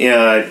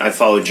 I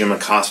follow Jim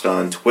Acosta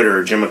on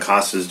Twitter. Jim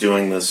Acosta is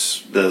doing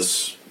this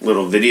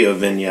little video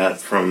vignette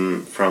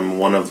from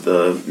one of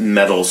the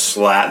metal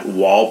slat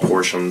wall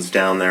portions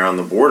down there on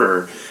the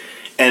border,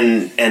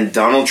 and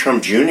Donald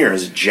Trump Jr.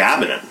 is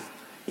jabbing him.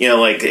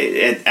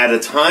 At a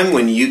time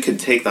when you could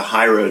take the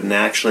high road and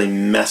actually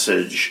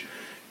message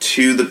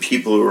to the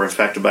people who were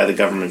affected by the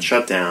government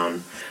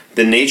shutdown.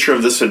 The nature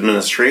of this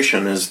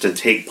administration is to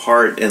take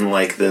part in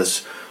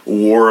this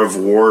war of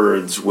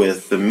words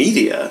with the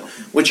media,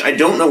 which I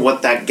don't know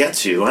what that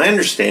gets you. I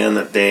understand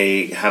that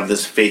they have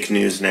this fake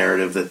news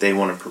narrative that they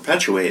want to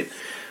perpetuate,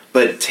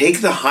 but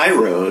take the high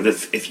road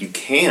if you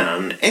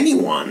can.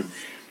 Anyone.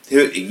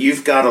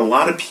 You've got a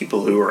lot of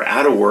people who are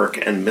out of work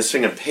and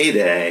missing a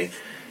payday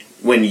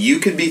when you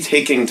could be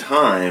taking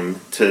time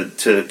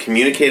to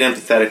communicate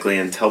empathetically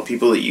and tell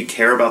people that you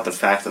care about the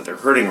fact that they're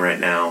hurting right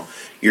now.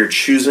 You're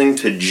choosing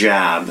to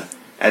jab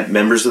at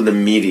members of the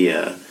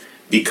media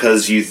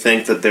because you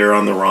think that they're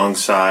on the wrong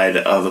side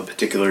of a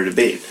particular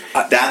debate.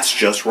 That's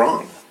just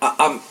wrong.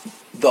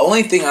 The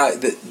only thing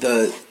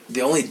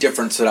the only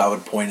difference that I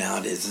would point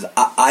out is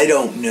I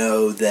don't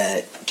know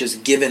that,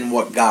 just given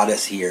what got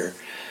us here,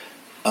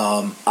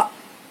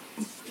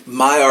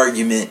 my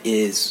argument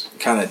is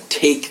kind of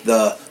take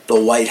the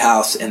White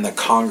House and the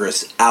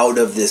Congress out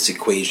of this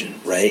equation,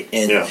 right?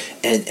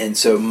 And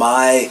so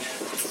my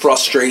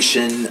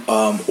frustration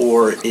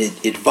or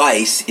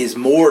advice is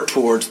more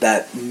towards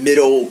that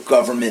middle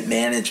government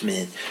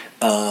management,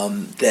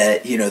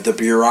 that the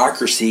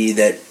bureaucracy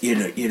that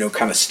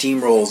kind of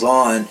steamrolls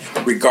on,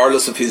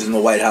 regardless of who's in the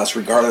White House,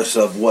 regardless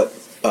of what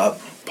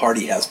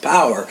party has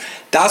power.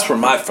 That's where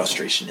my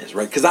frustration is,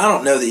 right? Because I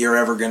don't know that you're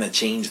ever going to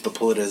change the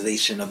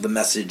politicization of the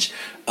message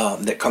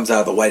that comes out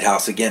of the White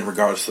House, again,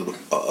 regardless of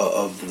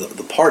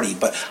the party.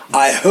 But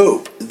I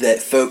hope that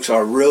folks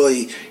are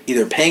really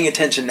either paying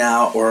attention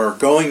now or are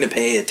going to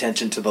pay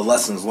attention to the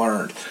lessons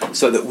learned,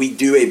 so that we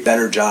do a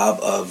better job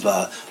of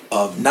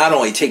not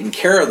only taking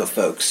care of the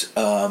folks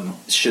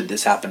should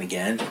this happen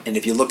again. And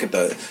if you look at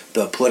the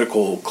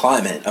political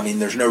climate, I mean,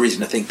 there's no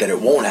reason to think that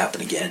it won't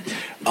happen again.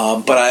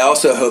 But I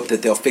also hope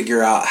that they'll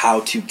figure out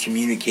how to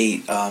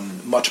communicate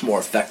much more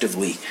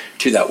effectively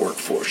to that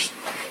workforce.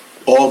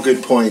 All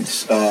good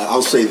points.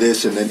 I'll say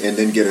this and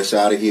then get us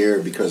out of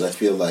here, because I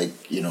feel like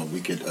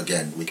we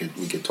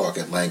could talk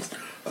at length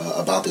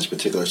about this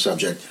particular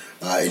subject.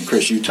 And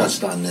Chris, you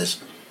touched on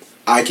this.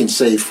 I can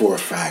say for a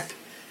fact,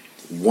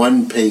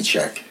 one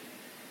paycheck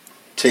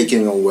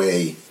taken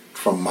away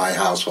from my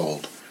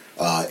household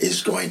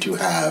is going to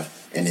have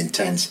an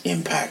intense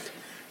impact.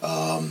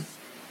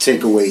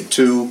 Take away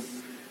two,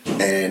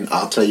 and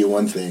I'll tell you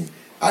one thing,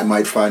 I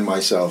might find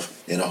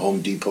myself in a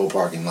Home Depot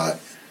parking lot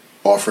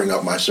offering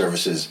up my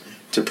services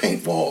to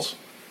paint walls.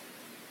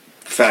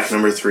 Fact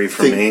number 3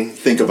 for me.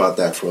 Think about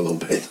that for a little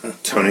bit.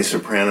 Tony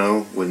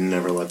Soprano would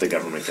never let the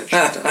government get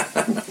shut down.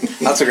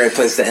 That's a great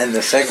place to end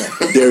this segment.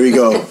 There we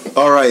go.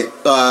 All right,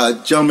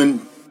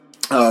 gentlemen,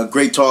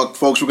 great talk.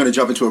 Folks, we're going to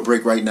jump into a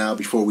break right now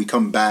before we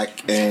come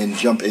back and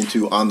jump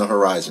into On the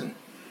Horizon.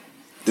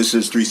 This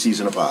is 3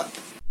 C's in a Pod.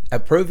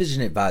 At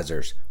Provision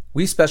Advisors,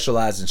 we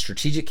specialize in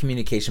strategic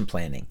communication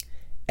planning,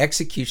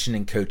 execution,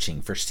 and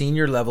coaching for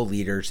senior level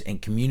leaders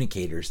and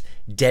communicators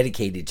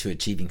dedicated to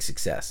achieving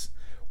success.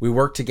 We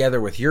work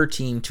together with your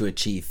team to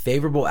achieve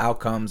favorable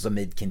outcomes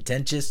amid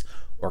contentious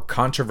or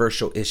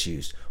controversial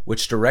issues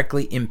which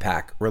directly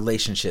impact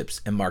relationships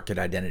and market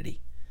identity.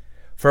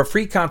 For a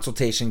free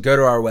consultation, go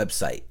to our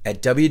website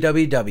at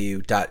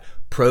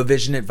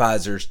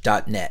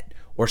www.provisionadvisors.net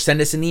or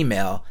send us an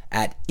email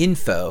at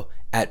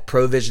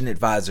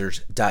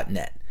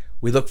info@provisionadvisors.net.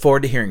 We look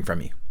forward to hearing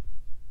from you.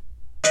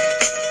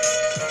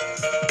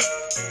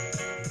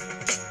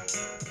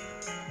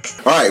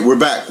 All right, we're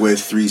back with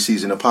 3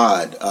 C's in a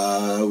Pod.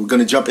 We're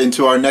going to jump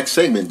into our next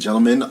segment,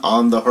 gentlemen,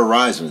 On the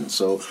Horizon.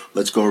 So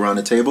let's go around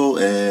the table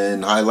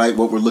and highlight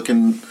what we're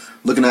looking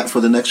at for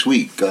the next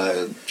week.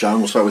 John,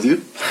 we'll start with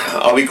you.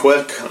 I'll be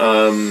quick.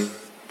 I'm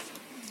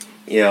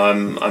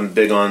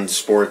big on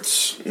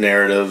sports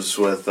narratives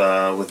with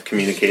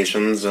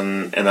communications,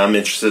 and I'm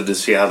interested to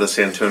see how this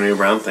Antonio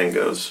Brown thing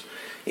goes.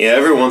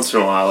 Every once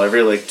in a while,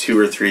 every 2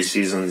 or 3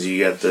 seasons, you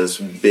get this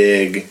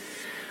big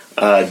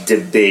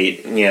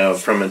debate,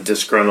 from a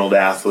disgruntled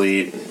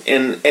athlete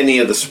in any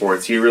of the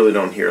sports. You really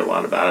don't hear a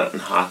lot about it in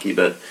hockey,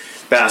 but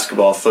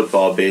basketball,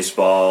 football,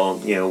 baseball,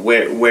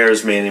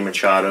 where's Manny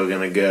Machado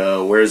going to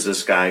go? Where's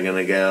this guy going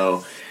to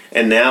go?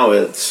 And now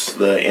it's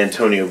the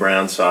Antonio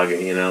Brown saga,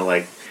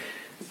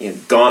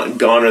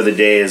 gone are the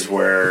days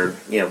where,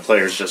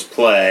 players just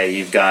play.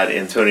 You've got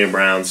Antonio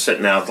Brown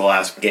sitting out the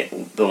last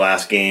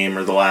game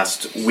or the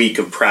last week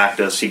of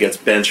practice. He gets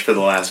benched for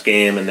the last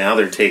game, and now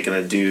they're taking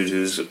a dude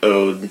who's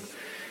owed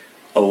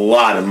a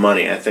lot of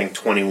money. I think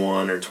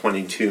 21 or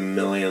 22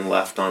 million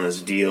left on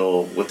his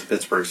deal with the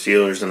Pittsburgh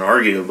Steelers, and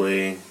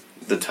arguably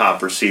the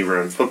top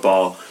receiver in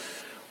football.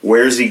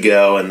 Where's he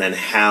go, and then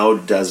how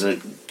does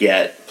it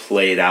get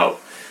played out?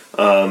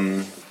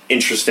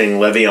 Interesting,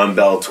 Le'Veon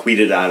Bell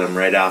tweeted at him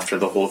right after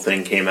the whole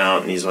thing came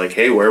out, and he's like,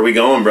 "Hey, where are we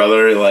going,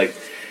 brother?" The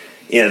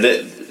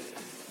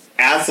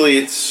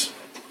athletes,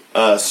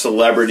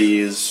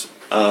 celebrities,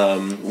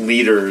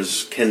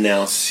 leaders can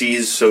now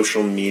seize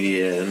social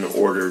media in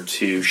order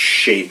to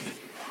shape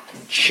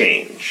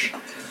change.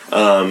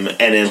 And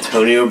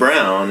Antonio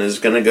Brown is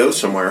going to go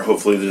somewhere,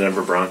 hopefully the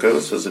Denver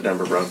Broncos, as a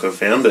Denver Bronco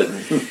fan. But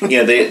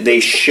they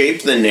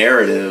shape the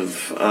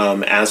narrative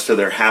as to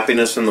their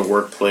happiness in the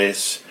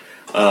workplace,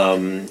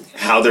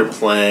 how they're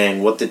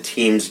playing, what the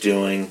team's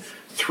doing,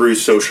 through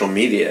social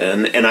media.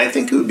 And I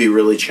think it would be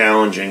really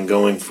challenging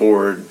going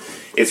forward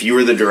if you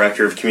were the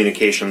director of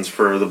communications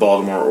for the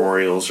Baltimore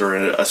Orioles or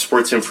a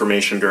sports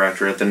information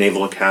director at the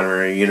Naval Academy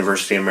or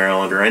University of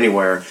Maryland or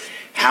anywhere,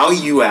 how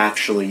you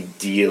actually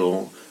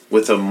deal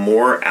with a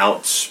more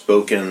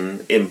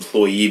outspoken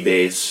employee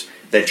base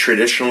that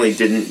traditionally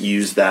didn't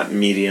use that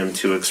medium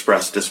to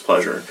express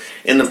displeasure.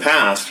 In the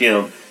past,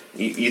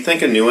 you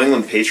think a New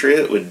England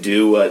Patriot would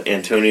do what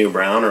Antonio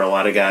Brown or a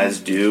lot of guys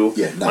do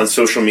on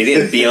social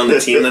media and be on the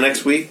team the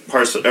next week?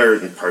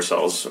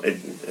 Parcells, a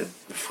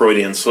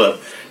Freudian slip.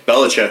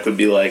 Belichick would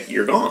be like,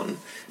 you're gone.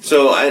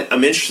 So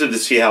I'm interested to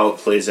see how it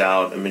plays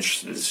out. I'm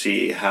interested to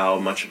see how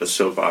much of a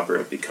soap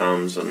opera it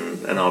becomes,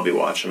 and I'll be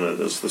watching it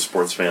as the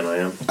sports fan I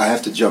am. I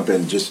have to jump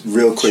in just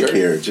real quick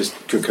here, just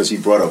because he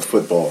brought up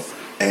football.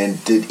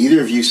 And did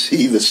either of you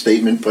see the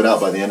statement put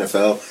out by the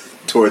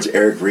NFL towards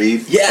Eric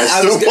Reed? Yeah,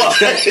 I was going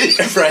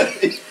to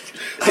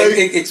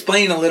right.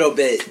 Explain a little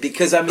bit,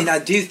 because I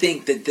do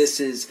think that this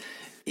is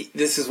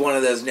one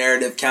of those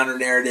counter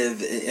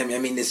narrative. I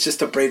mean, it's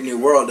just a brave new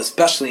world,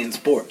 especially in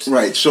sports.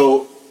 Right.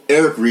 So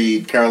Eric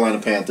Reed, Carolina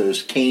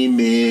Panthers, came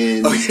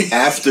in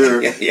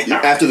after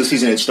the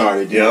season had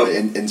started,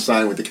 and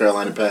signed with the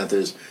Carolina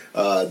Panthers,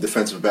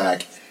 defensive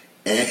back.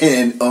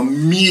 And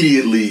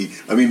immediately,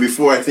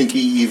 before I think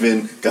he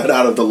even got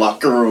out of the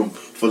locker room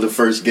for the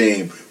first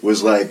game,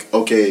 was like,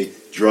 okay,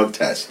 drug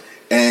test.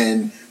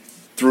 And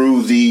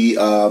through the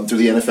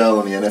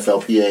NFL and the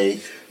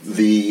NFLPA,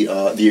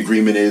 the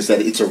agreement is that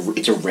it's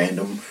a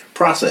random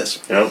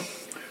process. Yeah.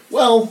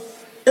 Well,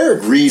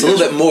 Eric Reed. It's a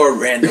little bit more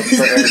random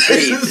for Eric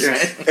Reed.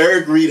 Right?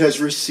 Eric Reed has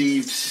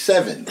received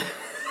 7.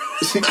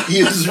 He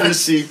has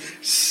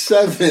received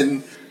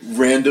 7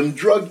 random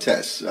drug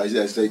tests. I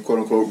say, quote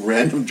unquote,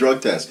 random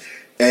drug tests.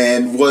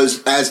 And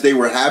as they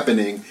were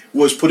happening,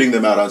 was putting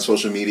them out on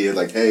social media.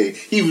 Like, hey,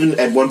 even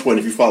at one point,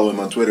 if you follow him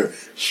on Twitter,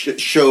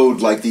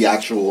 showed like the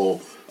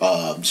actual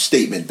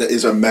statement that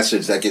is a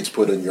message that gets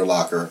put in your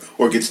locker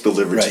or gets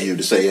delivered to you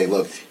to say, hey,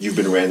 look, you've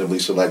been randomly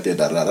selected,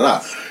 da da da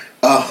da.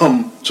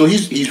 So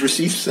he's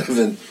received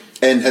 7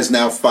 and has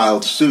now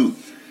filed suit,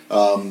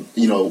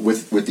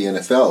 with the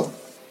NFL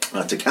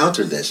to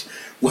counter this.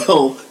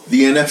 Well,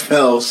 the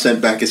NFL sent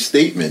back a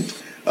statement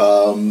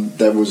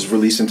that was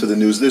released into the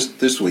news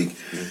this week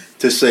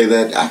to say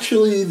that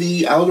actually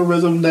the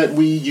algorithm that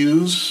we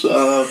use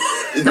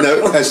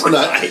has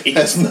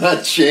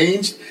not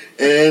changed,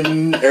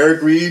 and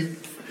Eric Reed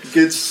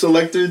gets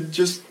selected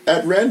just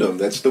at random.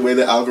 That's the way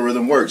the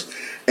algorithm works.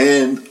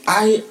 And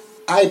I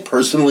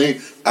personally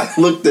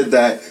looked at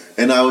that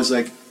and I was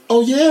like,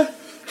 oh yeah.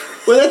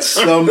 Well, that's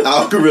some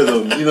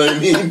algorithm, you know what I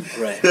mean?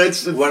 Right.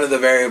 That's one of the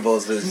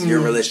variables is your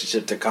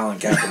relationship to Colin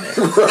Kaepernick.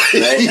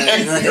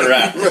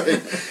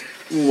 Right.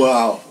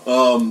 Wow.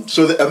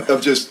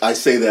 I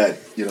say that,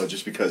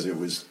 just because it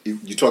was,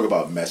 you talk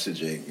about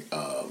messaging.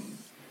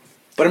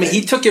 But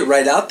he took it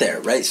right out there,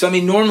 right? So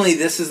normally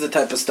this is the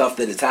type of stuff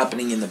that is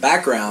happening in the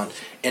background,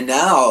 and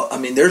now,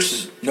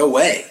 there's no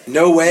way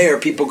are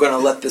people going to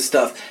let this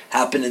stuff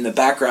happen in the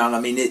background.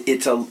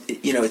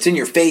 It's in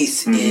your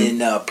face in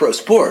pro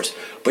sports,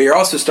 but you're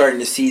also starting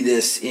to see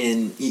this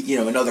in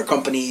in other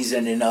companies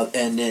and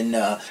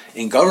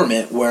in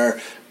government, where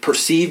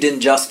perceived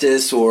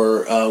injustice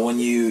or when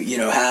you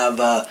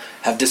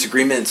have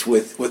disagreements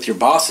with your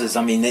bosses,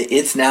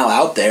 it's now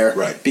out there,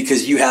 right?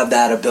 Because you have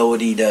that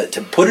ability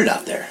to put it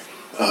out there.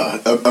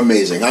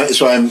 Amazing.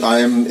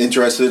 I'm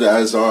interested,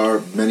 as are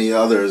many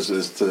others,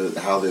 as to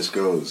how this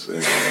goes.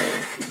 And,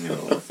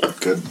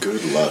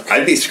 good luck.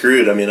 I'd be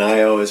screwed.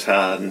 I always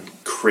had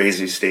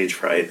crazy stage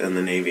fright in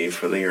the Navy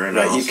for the year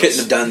analysis. Right, you couldn't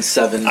have done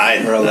 7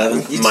 or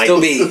 11. You'd still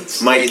be...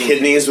 My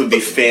kidneys would be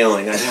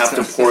failing. I'd have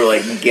to pour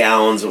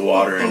gallons of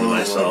water into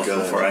myself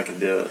before I could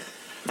do it.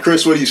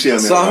 Chris, what do you see on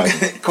that? So I'm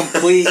going to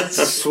complete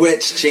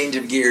switch, change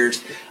of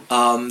gears.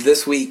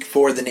 This week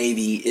for the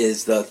Navy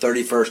is the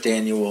 31st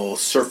Annual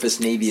Surface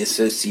Navy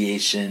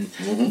Association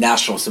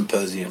National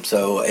Symposium.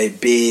 So a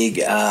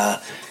big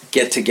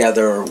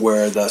get-together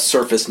where the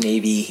Surface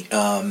Navy,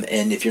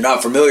 and if you're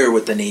not familiar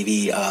with the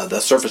Navy, the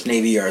Surface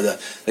Navy are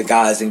the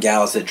guys and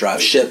gals that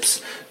drive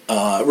ships,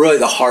 really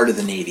the heart of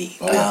the Navy.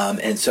 Oh, yeah.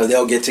 And so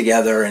they'll get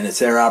together, and it's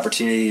their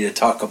opportunity to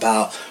talk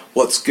about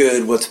what's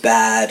good, what's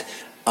bad,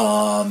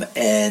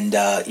 and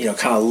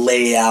kind of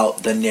lay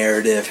out the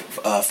narrative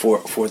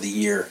for the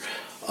year.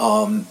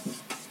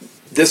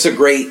 This is a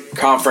great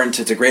conference.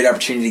 It's a great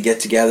opportunity to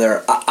get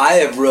together. I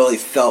have really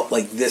felt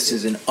like this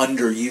is an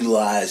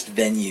underutilized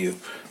venue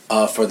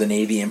for the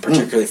Navy, and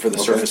particularly for the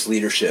surface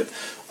leadership.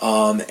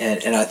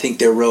 And I think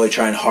they're really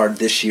trying hard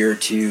this year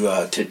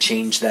to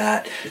change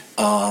that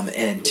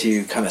and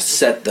to kind of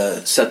set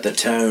the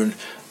tone.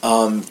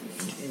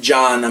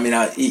 John,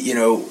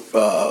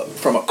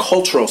 from a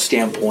cultural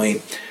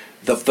standpoint,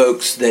 the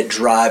folks that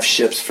drive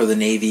ships for the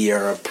Navy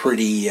are a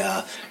pretty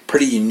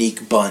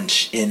unique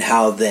bunch in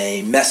how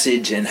they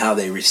message and how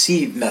they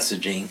receive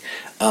messaging.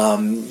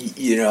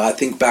 I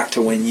think back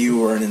to when you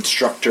were an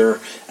instructor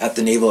at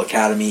the Naval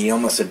Academy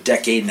almost a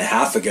decade and a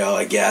half ago,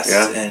 I guess.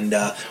 Yeah. And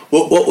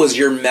what was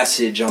your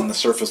message on the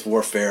surface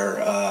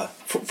warfare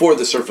for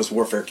the surface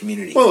warfare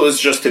community? Well, it was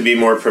just to be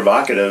more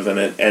provocative, and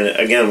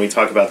again, we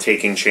talk about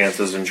taking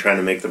chances and trying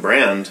to make the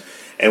brand.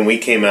 And we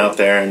came out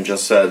there and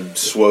just said,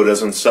 SWO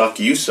doesn't suck,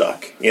 you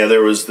suck.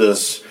 There was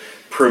this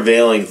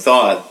prevailing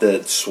thought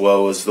that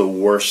SWO was the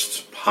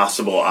worst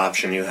possible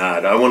option you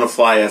had. I want to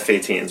fly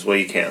F-18s. Well,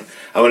 you can.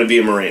 I want to be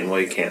a Marine.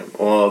 Well, you can.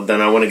 Well, then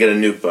I want to get a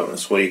nuke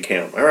bonus. Well, you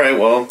can. All right,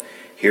 well,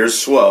 here's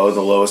SWO,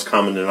 the lowest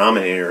common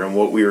denominator. And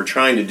what we were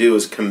trying to do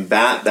is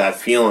combat that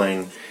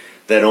feeling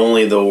that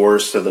only the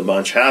worst of the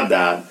bunch had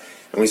that.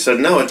 And we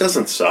said, no, it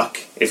doesn't suck.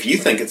 If you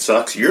think it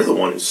sucks, you're the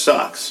one who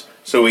sucks.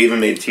 So we even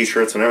made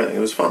T-shirts and everything.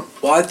 It was fun.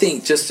 Well, I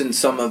think just in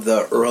some of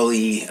the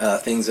early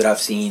things that I've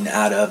seen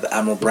out of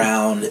Admiral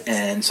Brown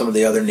and some of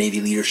the other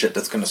Navy leadership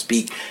that's going to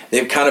speak,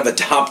 they've kind of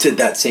adopted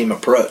that same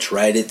approach,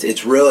 right?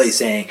 It's really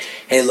saying,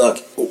 hey, look,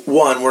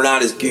 one, we're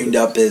not as gooned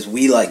up as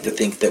we like to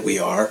think that we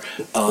are,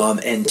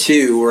 and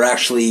two, we're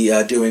actually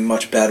doing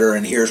much better,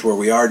 and here's where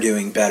we are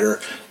doing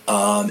better.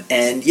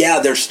 And yeah,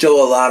 there's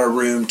still a lot of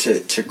room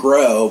to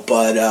grow,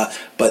 but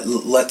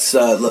let's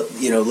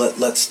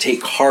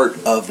take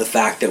heart of the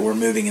fact that we're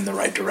moving in the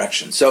right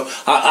direction. So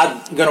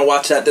I'm going to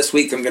watch that this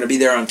week. I'm going to be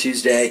there on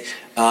Tuesday,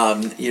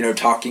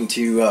 talking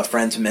to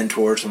friends and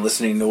mentors and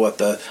listening to what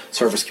the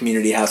service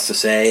community has to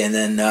say. And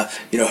then,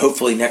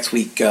 hopefully next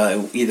week,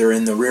 either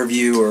in the rear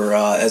view or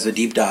as a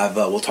deep dive,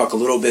 we'll talk a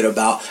little bit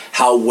about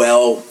how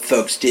well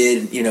folks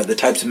did, the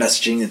types of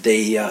messaging that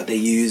they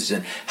used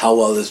and how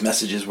well those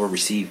messages were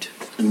received.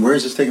 And where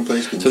is this taking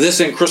place? So this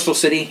is in Crystal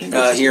City,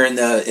 here in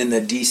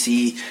the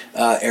DC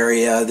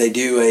area. They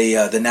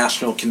do the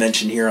national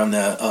convention here on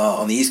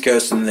the East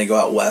Coast, and then they go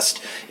out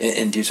west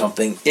and do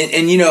something.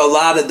 And a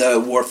lot of the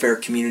warfare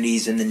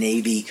communities in the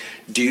Navy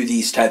do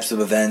these types of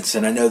events,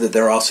 and I know that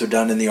they're also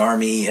done in the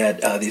Army at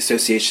the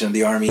Association of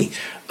the Army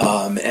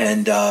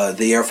and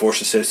the Air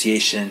Force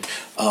Association.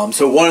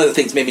 So one of the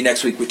things maybe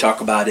next week we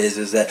talk about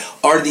is that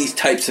are these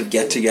types of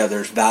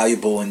get-togethers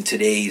valuable in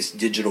today's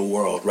digital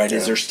world, right? Yeah.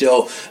 Is there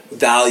still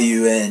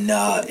value in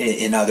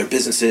either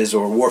businesses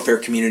or warfare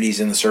communities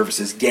in the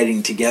services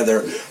getting together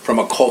from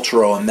a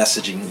cultural and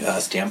messaging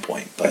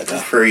standpoint? But I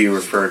prefer you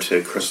refer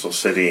to Crystal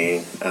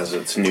City as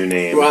its new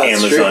name, well,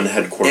 Amazon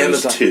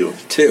headquarters Amazon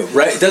 2,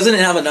 right? Doesn't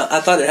it have I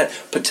thought it had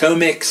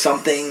Potomac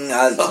something,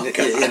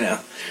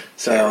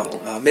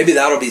 So maybe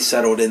that'll be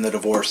settled in the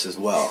divorce as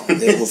well.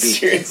 It will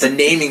be the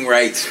naming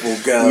rights will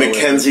go.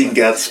 Mackenzie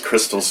gets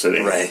Crystal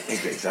City. Right,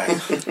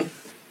 exactly.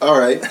 All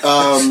right.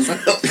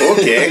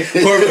 Okay.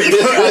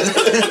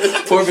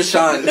 Poor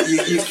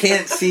Vashon, you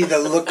can't see the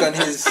look on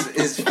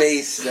his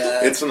face.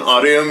 It's an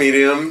audio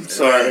medium.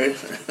 Sorry.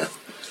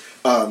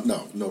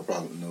 No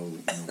problem.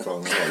 No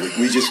problem at all.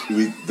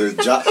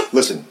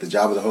 The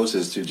job of the host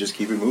is to just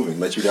keep it moving.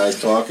 Let you guys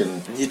talk,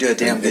 and you do a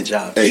damn good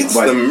job. Hey, it's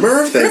the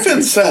Merv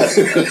Griffin set.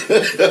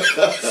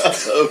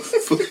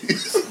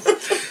 Please.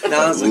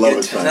 Now's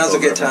a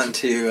good time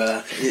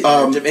to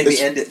maybe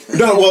end it.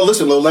 No, well,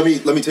 listen, Lo, let me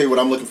tell you what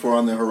I'm looking for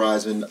on the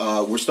horizon.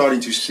 We're starting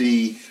to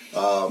see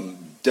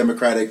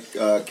Democratic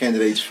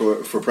candidates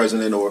for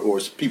president or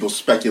people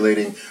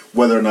speculating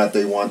whether or not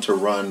they want to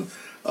run.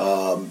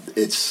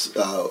 It's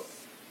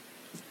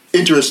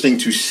interesting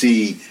to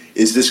see,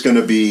 is this going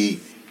to be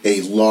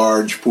a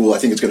large pool? I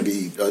think it's going to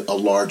be a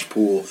large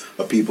pool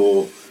of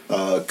people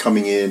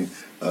coming in.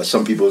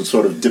 Some people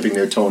sort of dipping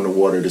their toe in the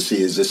water to see,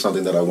 is this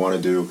something that I want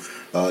to do?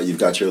 You've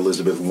got your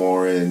Elizabeth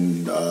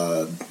Warren,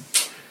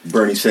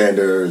 Bernie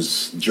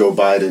Sanders, Joe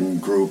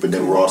Biden group, and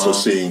then we're also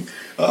seeing,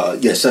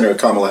 Senator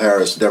Kamala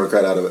Harris,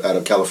 Democrat out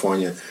of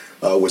California,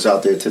 was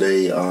out there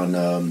today on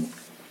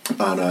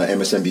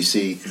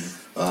MSNBC.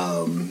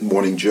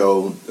 Morning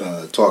Joe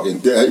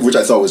talking, which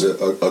I thought was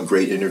a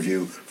great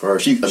interview for her.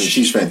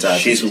 She's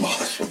fantastic. She's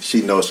awesome.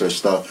 She knows her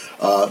stuff.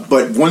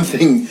 But one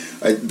thing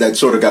that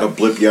sort of got a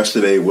blip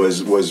yesterday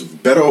was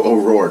Beto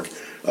O'Rourke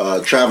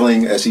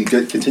traveling as he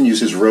continues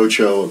his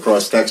roadshow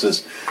across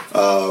Texas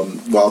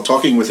while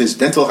talking with his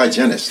dental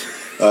hygienist.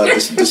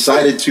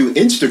 Decided to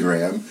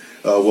Instagram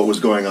what was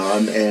going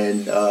on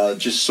and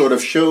just sort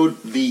of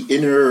showed the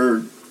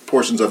inner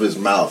portions of his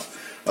mouth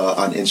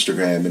on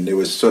Instagram, and there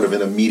was sort of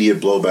an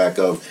immediate blowback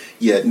of,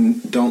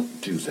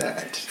 don't do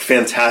that.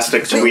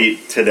 Fantastic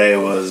tweet today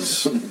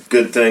was,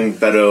 good thing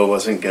Meadow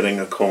wasn't getting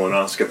a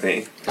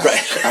colonoscopy.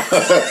 Right.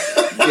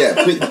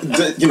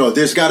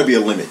 There's got to be a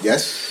limit.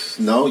 Yes?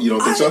 No? You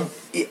don't think so?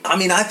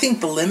 I think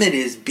the limit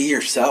is be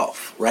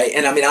yourself, right?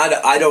 And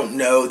I don't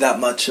know that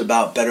much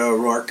about Beto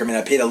O'Rourke.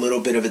 I paid a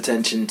little bit of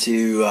attention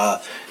to,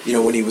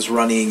 when he was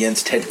running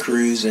against Ted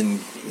Cruz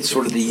and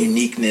sort of the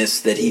uniqueness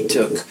that he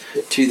took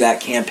to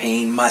that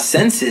campaign. My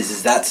sense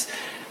is that's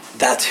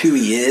who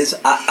he is.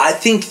 I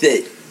think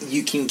that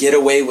you can get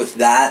away with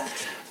that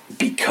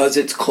because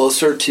it's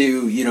closer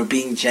to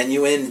being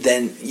genuine,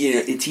 then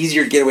it's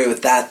easier to get away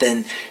with that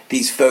than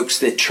these folks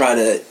that try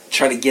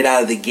to get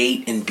out of the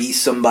gate and be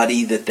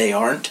somebody that they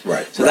aren't.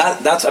 Right. So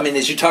that's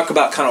as you talk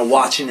about kind of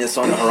watching this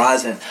on the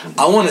horizon,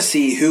 I want to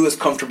see who is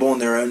comfortable in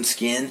their own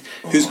skin,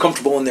 who's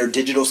comfortable in their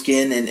digital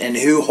skin, and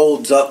who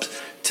holds up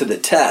to the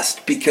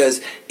test,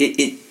 because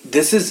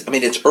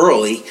it's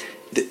early.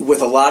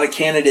 With a lot of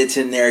candidates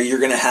in there, you're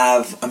going to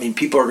have,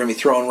 people are going to be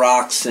throwing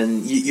rocks,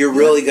 and you're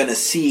really going to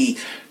see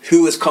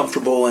who is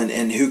comfortable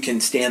and who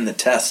can stand the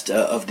test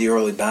of the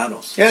early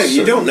battles. Yeah,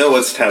 you don't know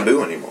what's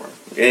taboo anymore.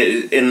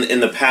 In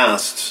the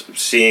past,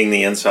 seeing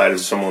the inside of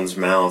someone's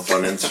mouth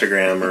on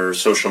Instagram or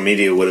social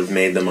media would have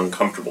made them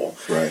uncomfortable.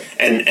 Right.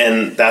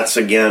 And that's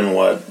again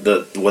what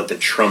the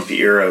Trump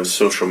era of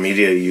social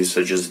media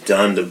usage has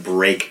done to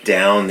break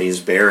down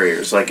these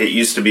barriers. Like, it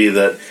used to be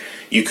that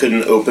you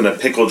couldn't open a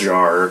pickle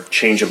jar or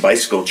change a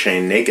bicycle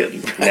chain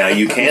naked. Now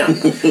you can.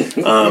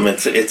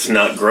 It's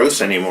not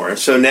gross anymore.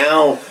 So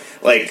now,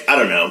 like, I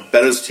don't know,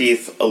 Meadow's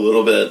teeth a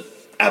little bit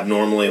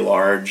abnormally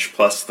large,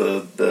 plus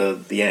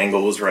the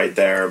angle was right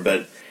there.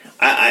 But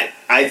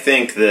I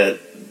think that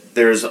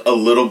there's a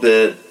little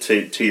bit,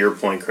 to your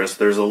point, Chris,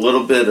 there's a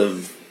little bit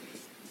of,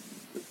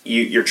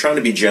 you're trying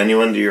to be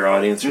genuine to your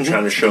audience. You're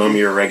trying to show them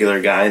you're a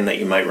regular guy and that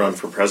you might run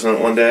for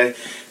president one day. And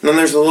then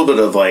there's a little bit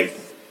of like,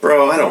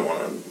 bro, I don't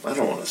want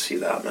to see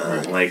that, man.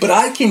 Right. Like, but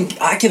I can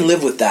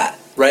live with that,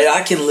 right?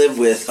 I can live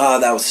with,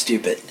 that was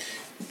stupid,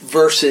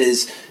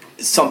 versus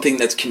something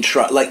that's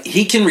contrived. Like,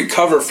 he can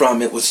recover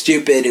from it was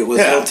stupid, it was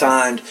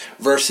ill-timed,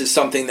 versus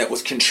something that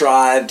was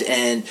contrived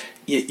and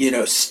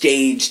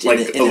staged like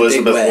in a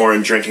Elizabeth big way.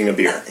 Warren drinking a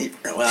beer.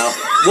 Well,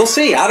 we'll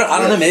see. I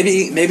don't know.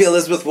 Maybe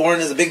Elizabeth Warren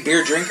is a big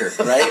beer drinker,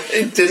 right?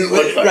 It didn't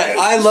look like right. it.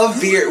 I love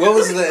beer. What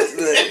was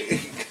the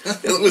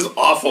It was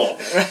awful.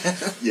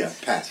 Yeah,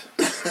 Pat.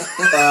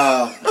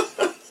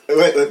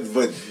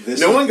 But this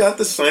No one got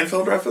the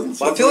Seinfeld reference?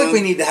 Well, I feel like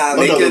we need to have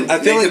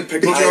Naked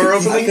pickle jar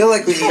opening? I feel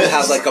like we need to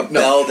have like a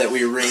bell that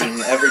we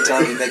ring every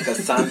time we make a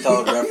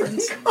Seinfeld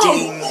reference. Ding.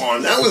 Come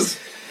on, I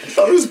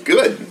thought it was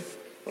good.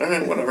 All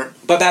right, whatever.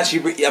 But Batch,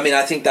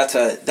 I think that's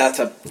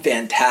a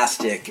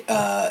fantastic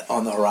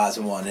on the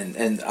horizon one,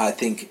 and I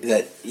think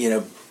that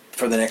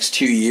for the next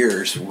 2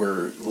 years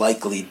we're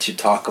likely to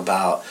talk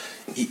about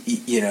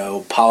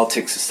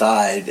politics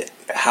aside,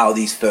 how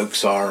these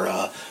folks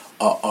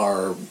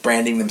are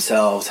branding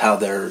themselves, how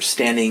they're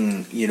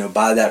standing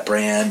by that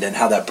brand, and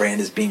how that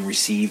brand is being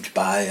received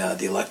by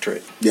the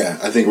electorate. Yeah,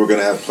 I think we're going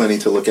to have plenty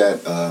to look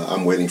at.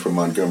 I'm waiting for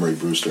Montgomery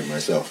Brewster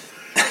myself.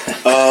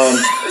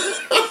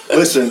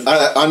 Listen,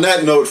 on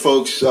that note,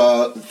 folks,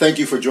 thank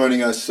you for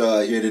joining us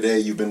here today.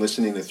 You've been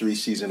listening to 3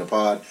 C's in a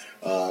Pod.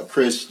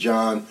 Chris,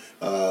 John,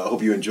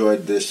 hope you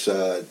enjoyed this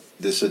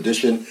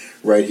edition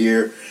right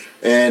here.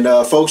 And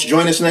folks,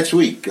 join us next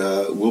week.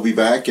 We'll be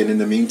back, and in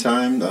the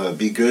meantime,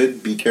 be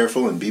good, be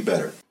careful, and be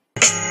better.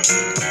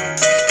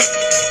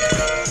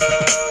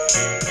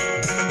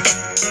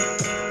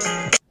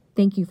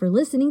 Thank you for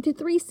listening to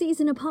 3 C's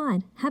in a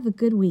Pod. Have a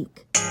good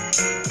week.